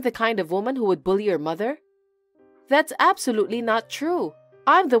think I'm the kind of woman who would bully your mother? That's absolutely not true.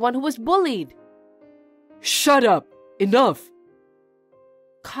 I'm the one who was bullied. Shut up! Enough!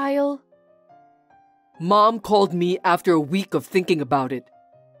 Kyle. Mom called me after a week of thinking about it.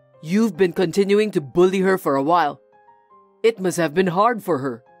 You've been continuing to bully her for a while. It must have been hard for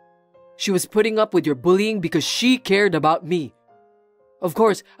her. She was putting up with your bullying because she cared about me. Of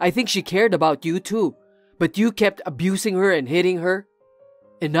course, I think she cared about you too, but you kept abusing her and hitting her.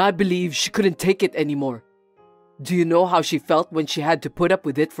 And I believe she couldn't take it anymore. Do you know how she felt when she had to put up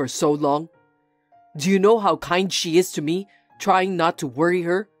with it for so long? Do you know how kind she is to me, trying not to worry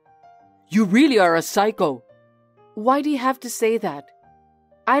her? You really are a psycho. Why do you have to say that?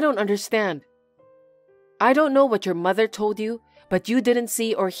 I don't understand. I don't know what your mother told you, but you didn't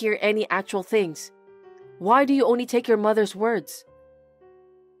see or hear any actual things. Why do you only take your mother's words?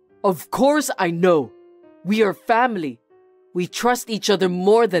 Of course I know. We are family. We trust each other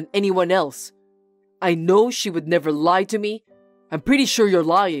more than anyone else. I know she would never lie to me. I'm pretty sure you're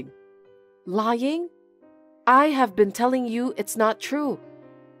lying. Lying? I have been telling you it's not true.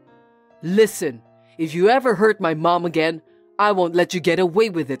 Listen, if you ever hurt my mom again, I won't let you get away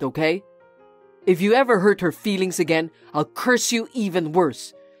with it, okay? If you ever hurt her feelings again, I'll curse you even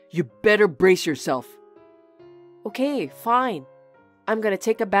worse. You better brace yourself. Okay, fine. I'm gonna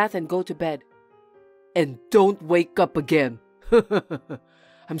take a bath and go to bed. And don't wake up again.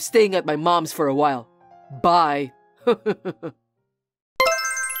 I'm staying at my mom's for a while. Bye.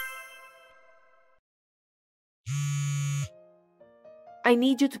 I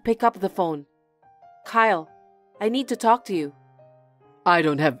need you to pick up the phone. Kyle, I need to talk to you. I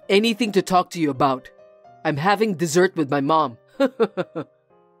don't have anything to talk to you about. I'm having dessert with my mom.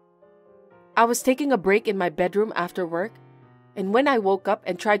 I was taking a break in my bedroom after work, and when I woke up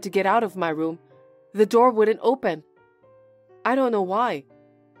and tried to get out of my room, the door wouldn't open. I don't know why.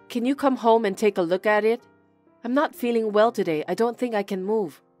 Can you come home and take a look at it? I'm not feeling well today. I don't think I can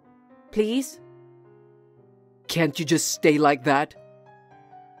move. Please? Can't you just stay like that?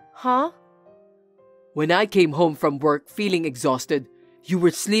 Huh? When I came home from work feeling exhausted, you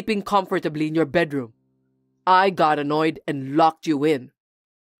were sleeping comfortably in your bedroom. I got annoyed and locked you in.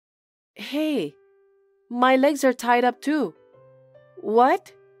 Hey, my legs are tied up too.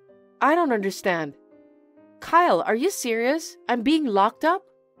 What? I don't understand. Kyle, are you serious? I'm being locked up?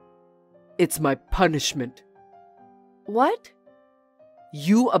 It's my punishment. What?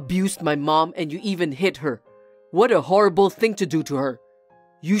 You abused my mom and you even hit her. What a horrible thing to do to her.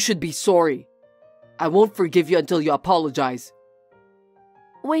 You should be sorry. I won't forgive you until you apologize.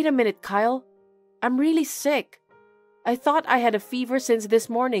 Wait a minute, Kyle. I'm really sick. I thought I had a fever since this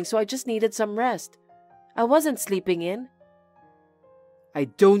morning, so I just needed some rest. I wasn't sleeping in. I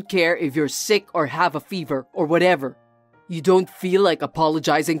don't care if you're sick or have a fever or whatever. You don't feel like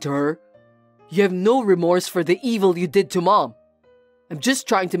apologizing to her? You have no remorse for the evil you did to Mom. I'm just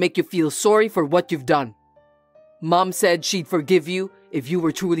trying to make you feel sorry for what you've done. Mom said she'd forgive you if you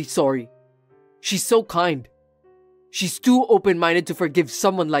were truly sorry. She's so kind. She's too open-minded to forgive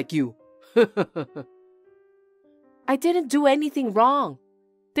someone like you. I didn't do anything wrong.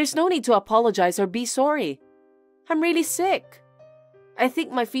 There's no need to apologize or be sorry. I'm really sick. I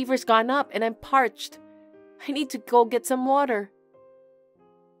think my fever's gone up and I'm parched. I need to go get some water.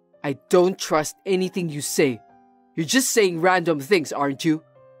 I don't trust anything you say. You're just saying random things, aren't you?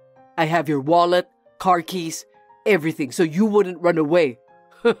 I have your wallet, car keys, everything, so you wouldn't run away.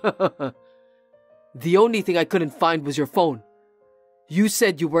 The only thing I couldn't find was your phone. You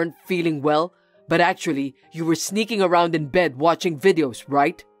said you weren't feeling well, but actually, you were sneaking around in bed watching videos,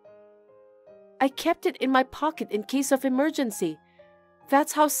 right? I kept it in my pocket in case of emergency.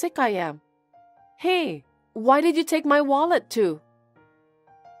 That's how sick I am. Hey, Why did you take my wallet too?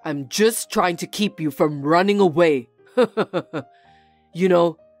 I'm just trying to keep you from running away. You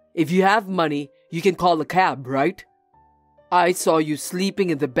know, if you have money, you can call a cab, right? I saw you sleeping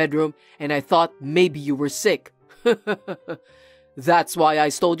in the bedroom and I thought maybe you were sick. That's why I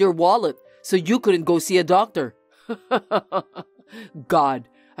stole your wallet, so you couldn't go see a doctor. God,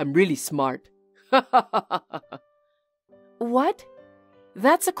 I'm really smart. What?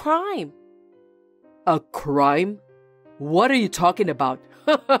 That's a crime. A crime? What are you talking about?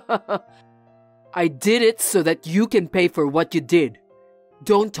 I did it so that you can pay for what you did.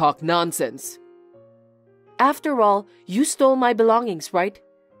 Don't talk nonsense. After all, you stole my belongings, right?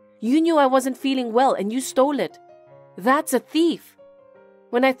 You knew I wasn't feeling well and you stole it. That's a thief.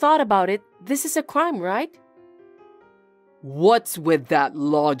 When I thought about it, this is a crime, right? What's with that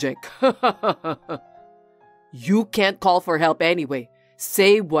logic? You can't call for help anyway.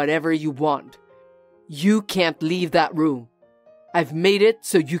 Say whatever you want. You can't leave that room. I've made it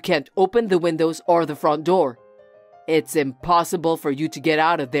so you can't open the windows or the front door. It's impossible for you to get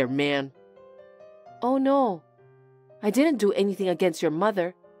out of there, man. Oh no. I didn't do anything against your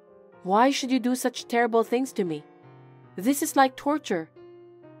mother. Why should you do such terrible things to me? This is like torture.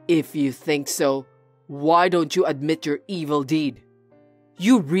 If you think so, why don't you admit your evil deed?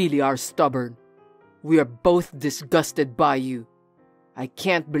 You really are stubborn. We are both disgusted by you. I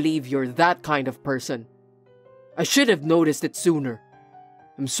can't believe you're that kind of person. I should have noticed it sooner.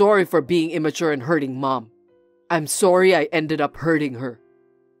 I'm sorry for being immature and hurting Mom. I'm sorry I ended up hurting her.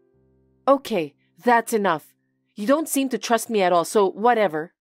 Okay, that's enough. You don't seem to trust me at all, so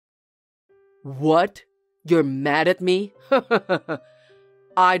whatever. What? You're mad at me?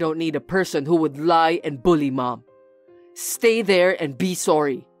 I don't need a person who would lie and bully Mom. Stay there and be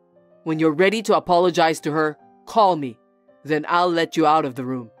sorry. When you're ready to apologize to her, call me. Then I'll let you out of the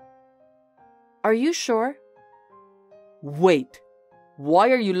room. Are you sure? Wait. Why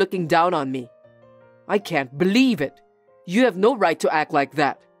are you looking down on me? I can't believe it. You have no right to act like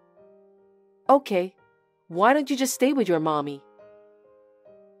that. Okay. Why don't you just stay with your mommy?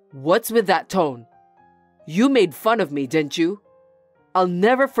 What's with that tone? You made fun of me, didn't you? I'll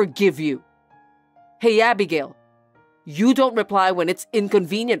never forgive you. Hey, Abigail. You don't reply when it's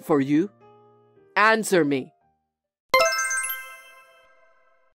inconvenient for you. Answer me.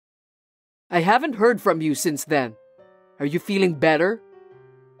 I haven't heard from you since then. Are you feeling better?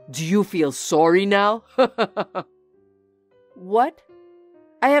 Do you feel sorry now? What?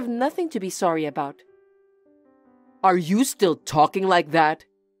 I have nothing to be sorry about. Are you still talking like that?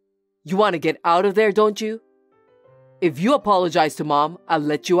 You want to get out of there, don't you? If you apologize to Mom, I'll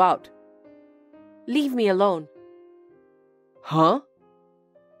let you out. Leave me alone. Huh?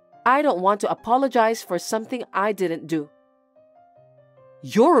 I don't want to apologize for something I didn't do.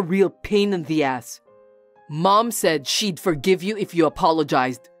 You're a real pain in the ass. Mom said she'd forgive you if you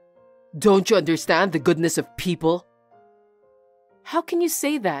apologized. Don't you understand the goodness of people? How can you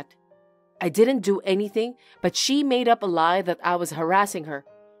say that? I didn't do anything, but she made up a lie that I was harassing her,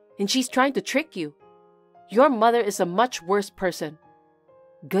 and she's trying to trick you. Your mother is a much worse person.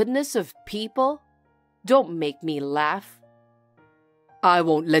 Goodness of people? Don't make me laugh. I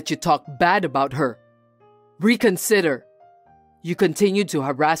won't let you talk bad about her. Reconsider. You continued to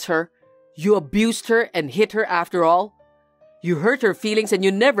harass her. You abused her and hit her after all. You hurt her feelings and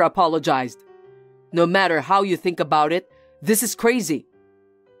you never apologized. No matter how you think about it, this is crazy.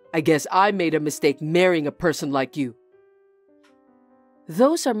 I guess I made a mistake marrying a person like you.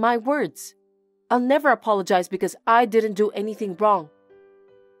 Those are my words. I'll never apologize because I didn't do anything wrong.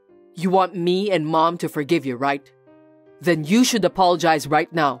 You want me and Mom to forgive you, right? Then you should apologize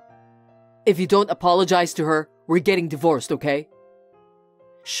right now. If you don't apologize to her, we're getting divorced, okay?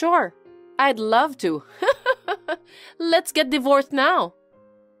 Sure, I'd love to. Let's get divorced now.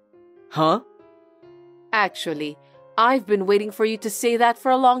 Huh? Actually, I've been waiting for you to say that for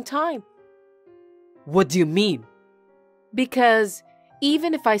a long time. What do you mean? Because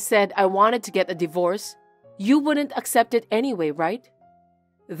even if I said I wanted to get a divorce, you wouldn't accept it anyway, right?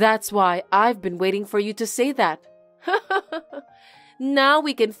 That's why I've been waiting for you to say that. Now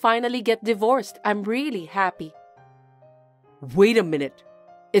we can finally get divorced. I'm really happy. Wait a minute.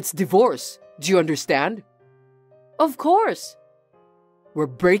 It's divorce. Do you understand? Of course. We're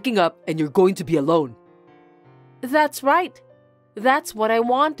breaking up and you're going to be alone. That's right. That's what I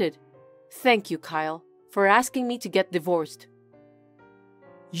wanted. Thank you, Kyle, for asking me to get divorced.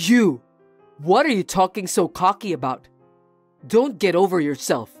 You! What are you talking so cocky about? Don't get over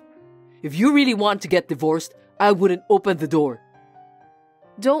yourself. If you really want to get divorced, I wouldn't open the door.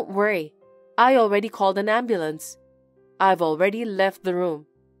 Don't worry. I already called an ambulance. I've already left the room.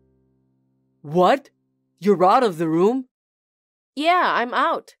 What? You're out of the room? Yeah, I'm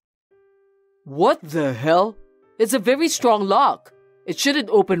out. What the hell? It's a very strong lock. It shouldn't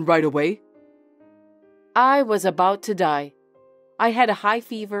open right away. I was about to die. I had a high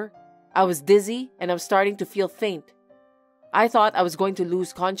fever, I was dizzy, and I was starting to feel faint. I thought I was going to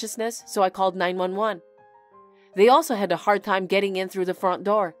lose consciousness, so I called 911. They also had a hard time getting in through the front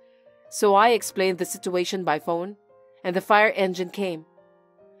door, so I explained the situation by phone, and the fire engine came.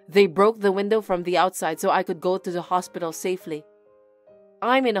 They broke the window from the outside so I could go to the hospital safely.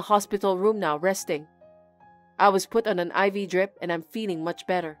 I'm in a hospital room now, resting. I was put on an IV drip and I'm feeling much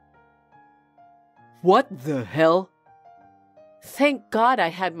better. What the hell? Thank God I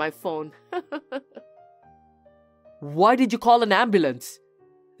had my phone. Why did you call an ambulance?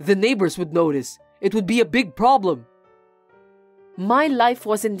 The neighbors would notice. It would be a big problem. My life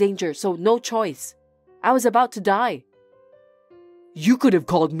was in danger, so no choice. I was about to die. You could have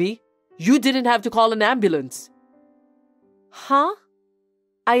called me. You didn't have to call an ambulance. Huh?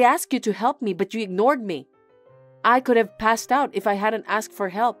 I asked you to help me, but you ignored me. I could have passed out if I hadn't asked for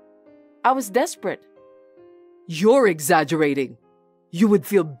help. I was desperate. You're exaggerating. You would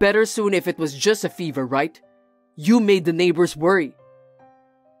feel better soon if it was just a fever, right? You made the neighbors worry.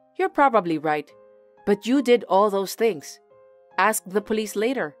 You're probably right, but you did all those things. Ask the police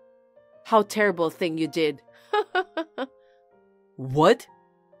later. How terrible thing you did. What?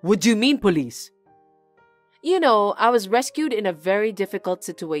 What do you mean, police? You know, I was rescued in a very difficult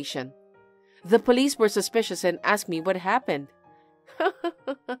situation. The police were suspicious and asked me what happened.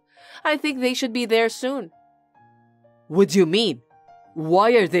 I think they should be there soon. What do you mean?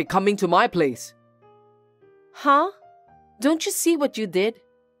 Why are they coming to my place? Huh? Don't you see what you did?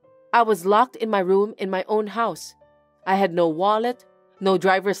 I was locked in my room in my own house. I had no wallet, no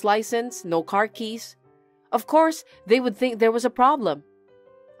driver's license, no car keys. Of course, they would think there was a problem.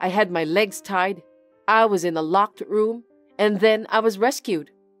 I had my legs tied. I was in a locked room, and then I was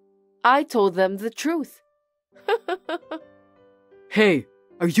rescued. I told them the truth. Hey,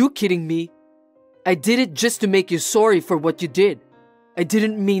 are you kidding me? I did it just to make you sorry for what you did. I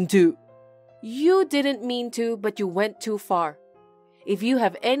didn't mean to. You didn't mean to, but you went too far. If you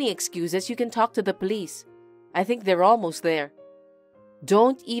have any excuses, you can talk to the police. I think they're almost there.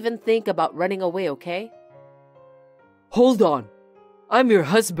 Don't even think about running away, okay? Hold on. I'm your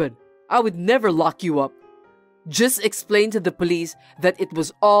husband. I would never lock you up. Just explain to the police that it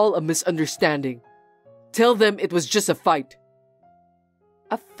was all a misunderstanding. Tell them it was just a fight.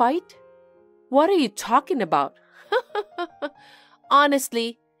 A fight? What are you talking about?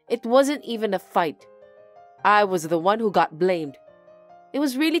 Honestly, it wasn't even a fight. I was the one who got blamed. It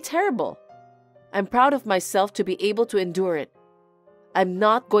was really terrible. I'm proud of myself to be able to endure it. I'm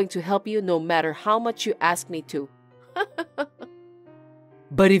not going to help you no matter how much you ask me to.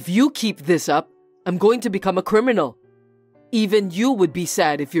 But if you keep this up, I'm going to become a criminal. Even you would be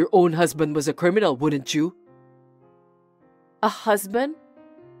sad if your own husband was a criminal, wouldn't you? A husband?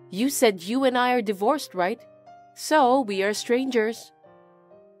 You said you and I are divorced, right? So we are strangers.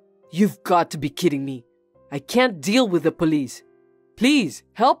 You've got to be kidding me. I can't deal with the police. Please,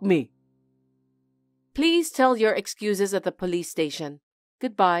 help me. Please tell your excuses at the police station.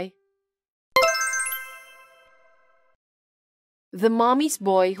 Goodbye. The mommy's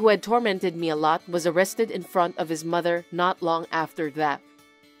boy who had tormented me a lot was arrested in front of his mother not long after that.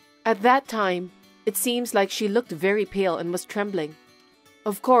 At that time, it seems like she looked very pale and was trembling.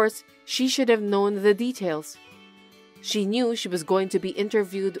 Of course, she should have known the details. She knew she was going to be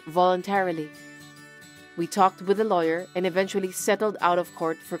interviewed voluntarily. We talked with the lawyer and eventually settled out of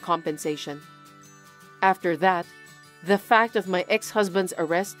court for compensation. After that, the fact of my ex-husband's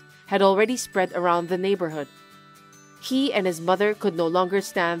arrest had already spread around the neighborhood. He and his mother could no longer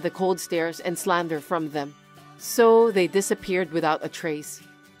stand the cold stares and slander from them, so they disappeared without a trace.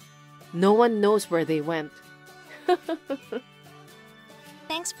 No one knows where they went.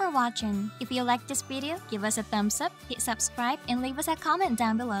 Thanks for watching. If you liked this video, give us a thumbs up, hit subscribe, and leave us a comment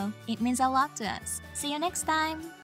down below. It means a lot to us. See you next time!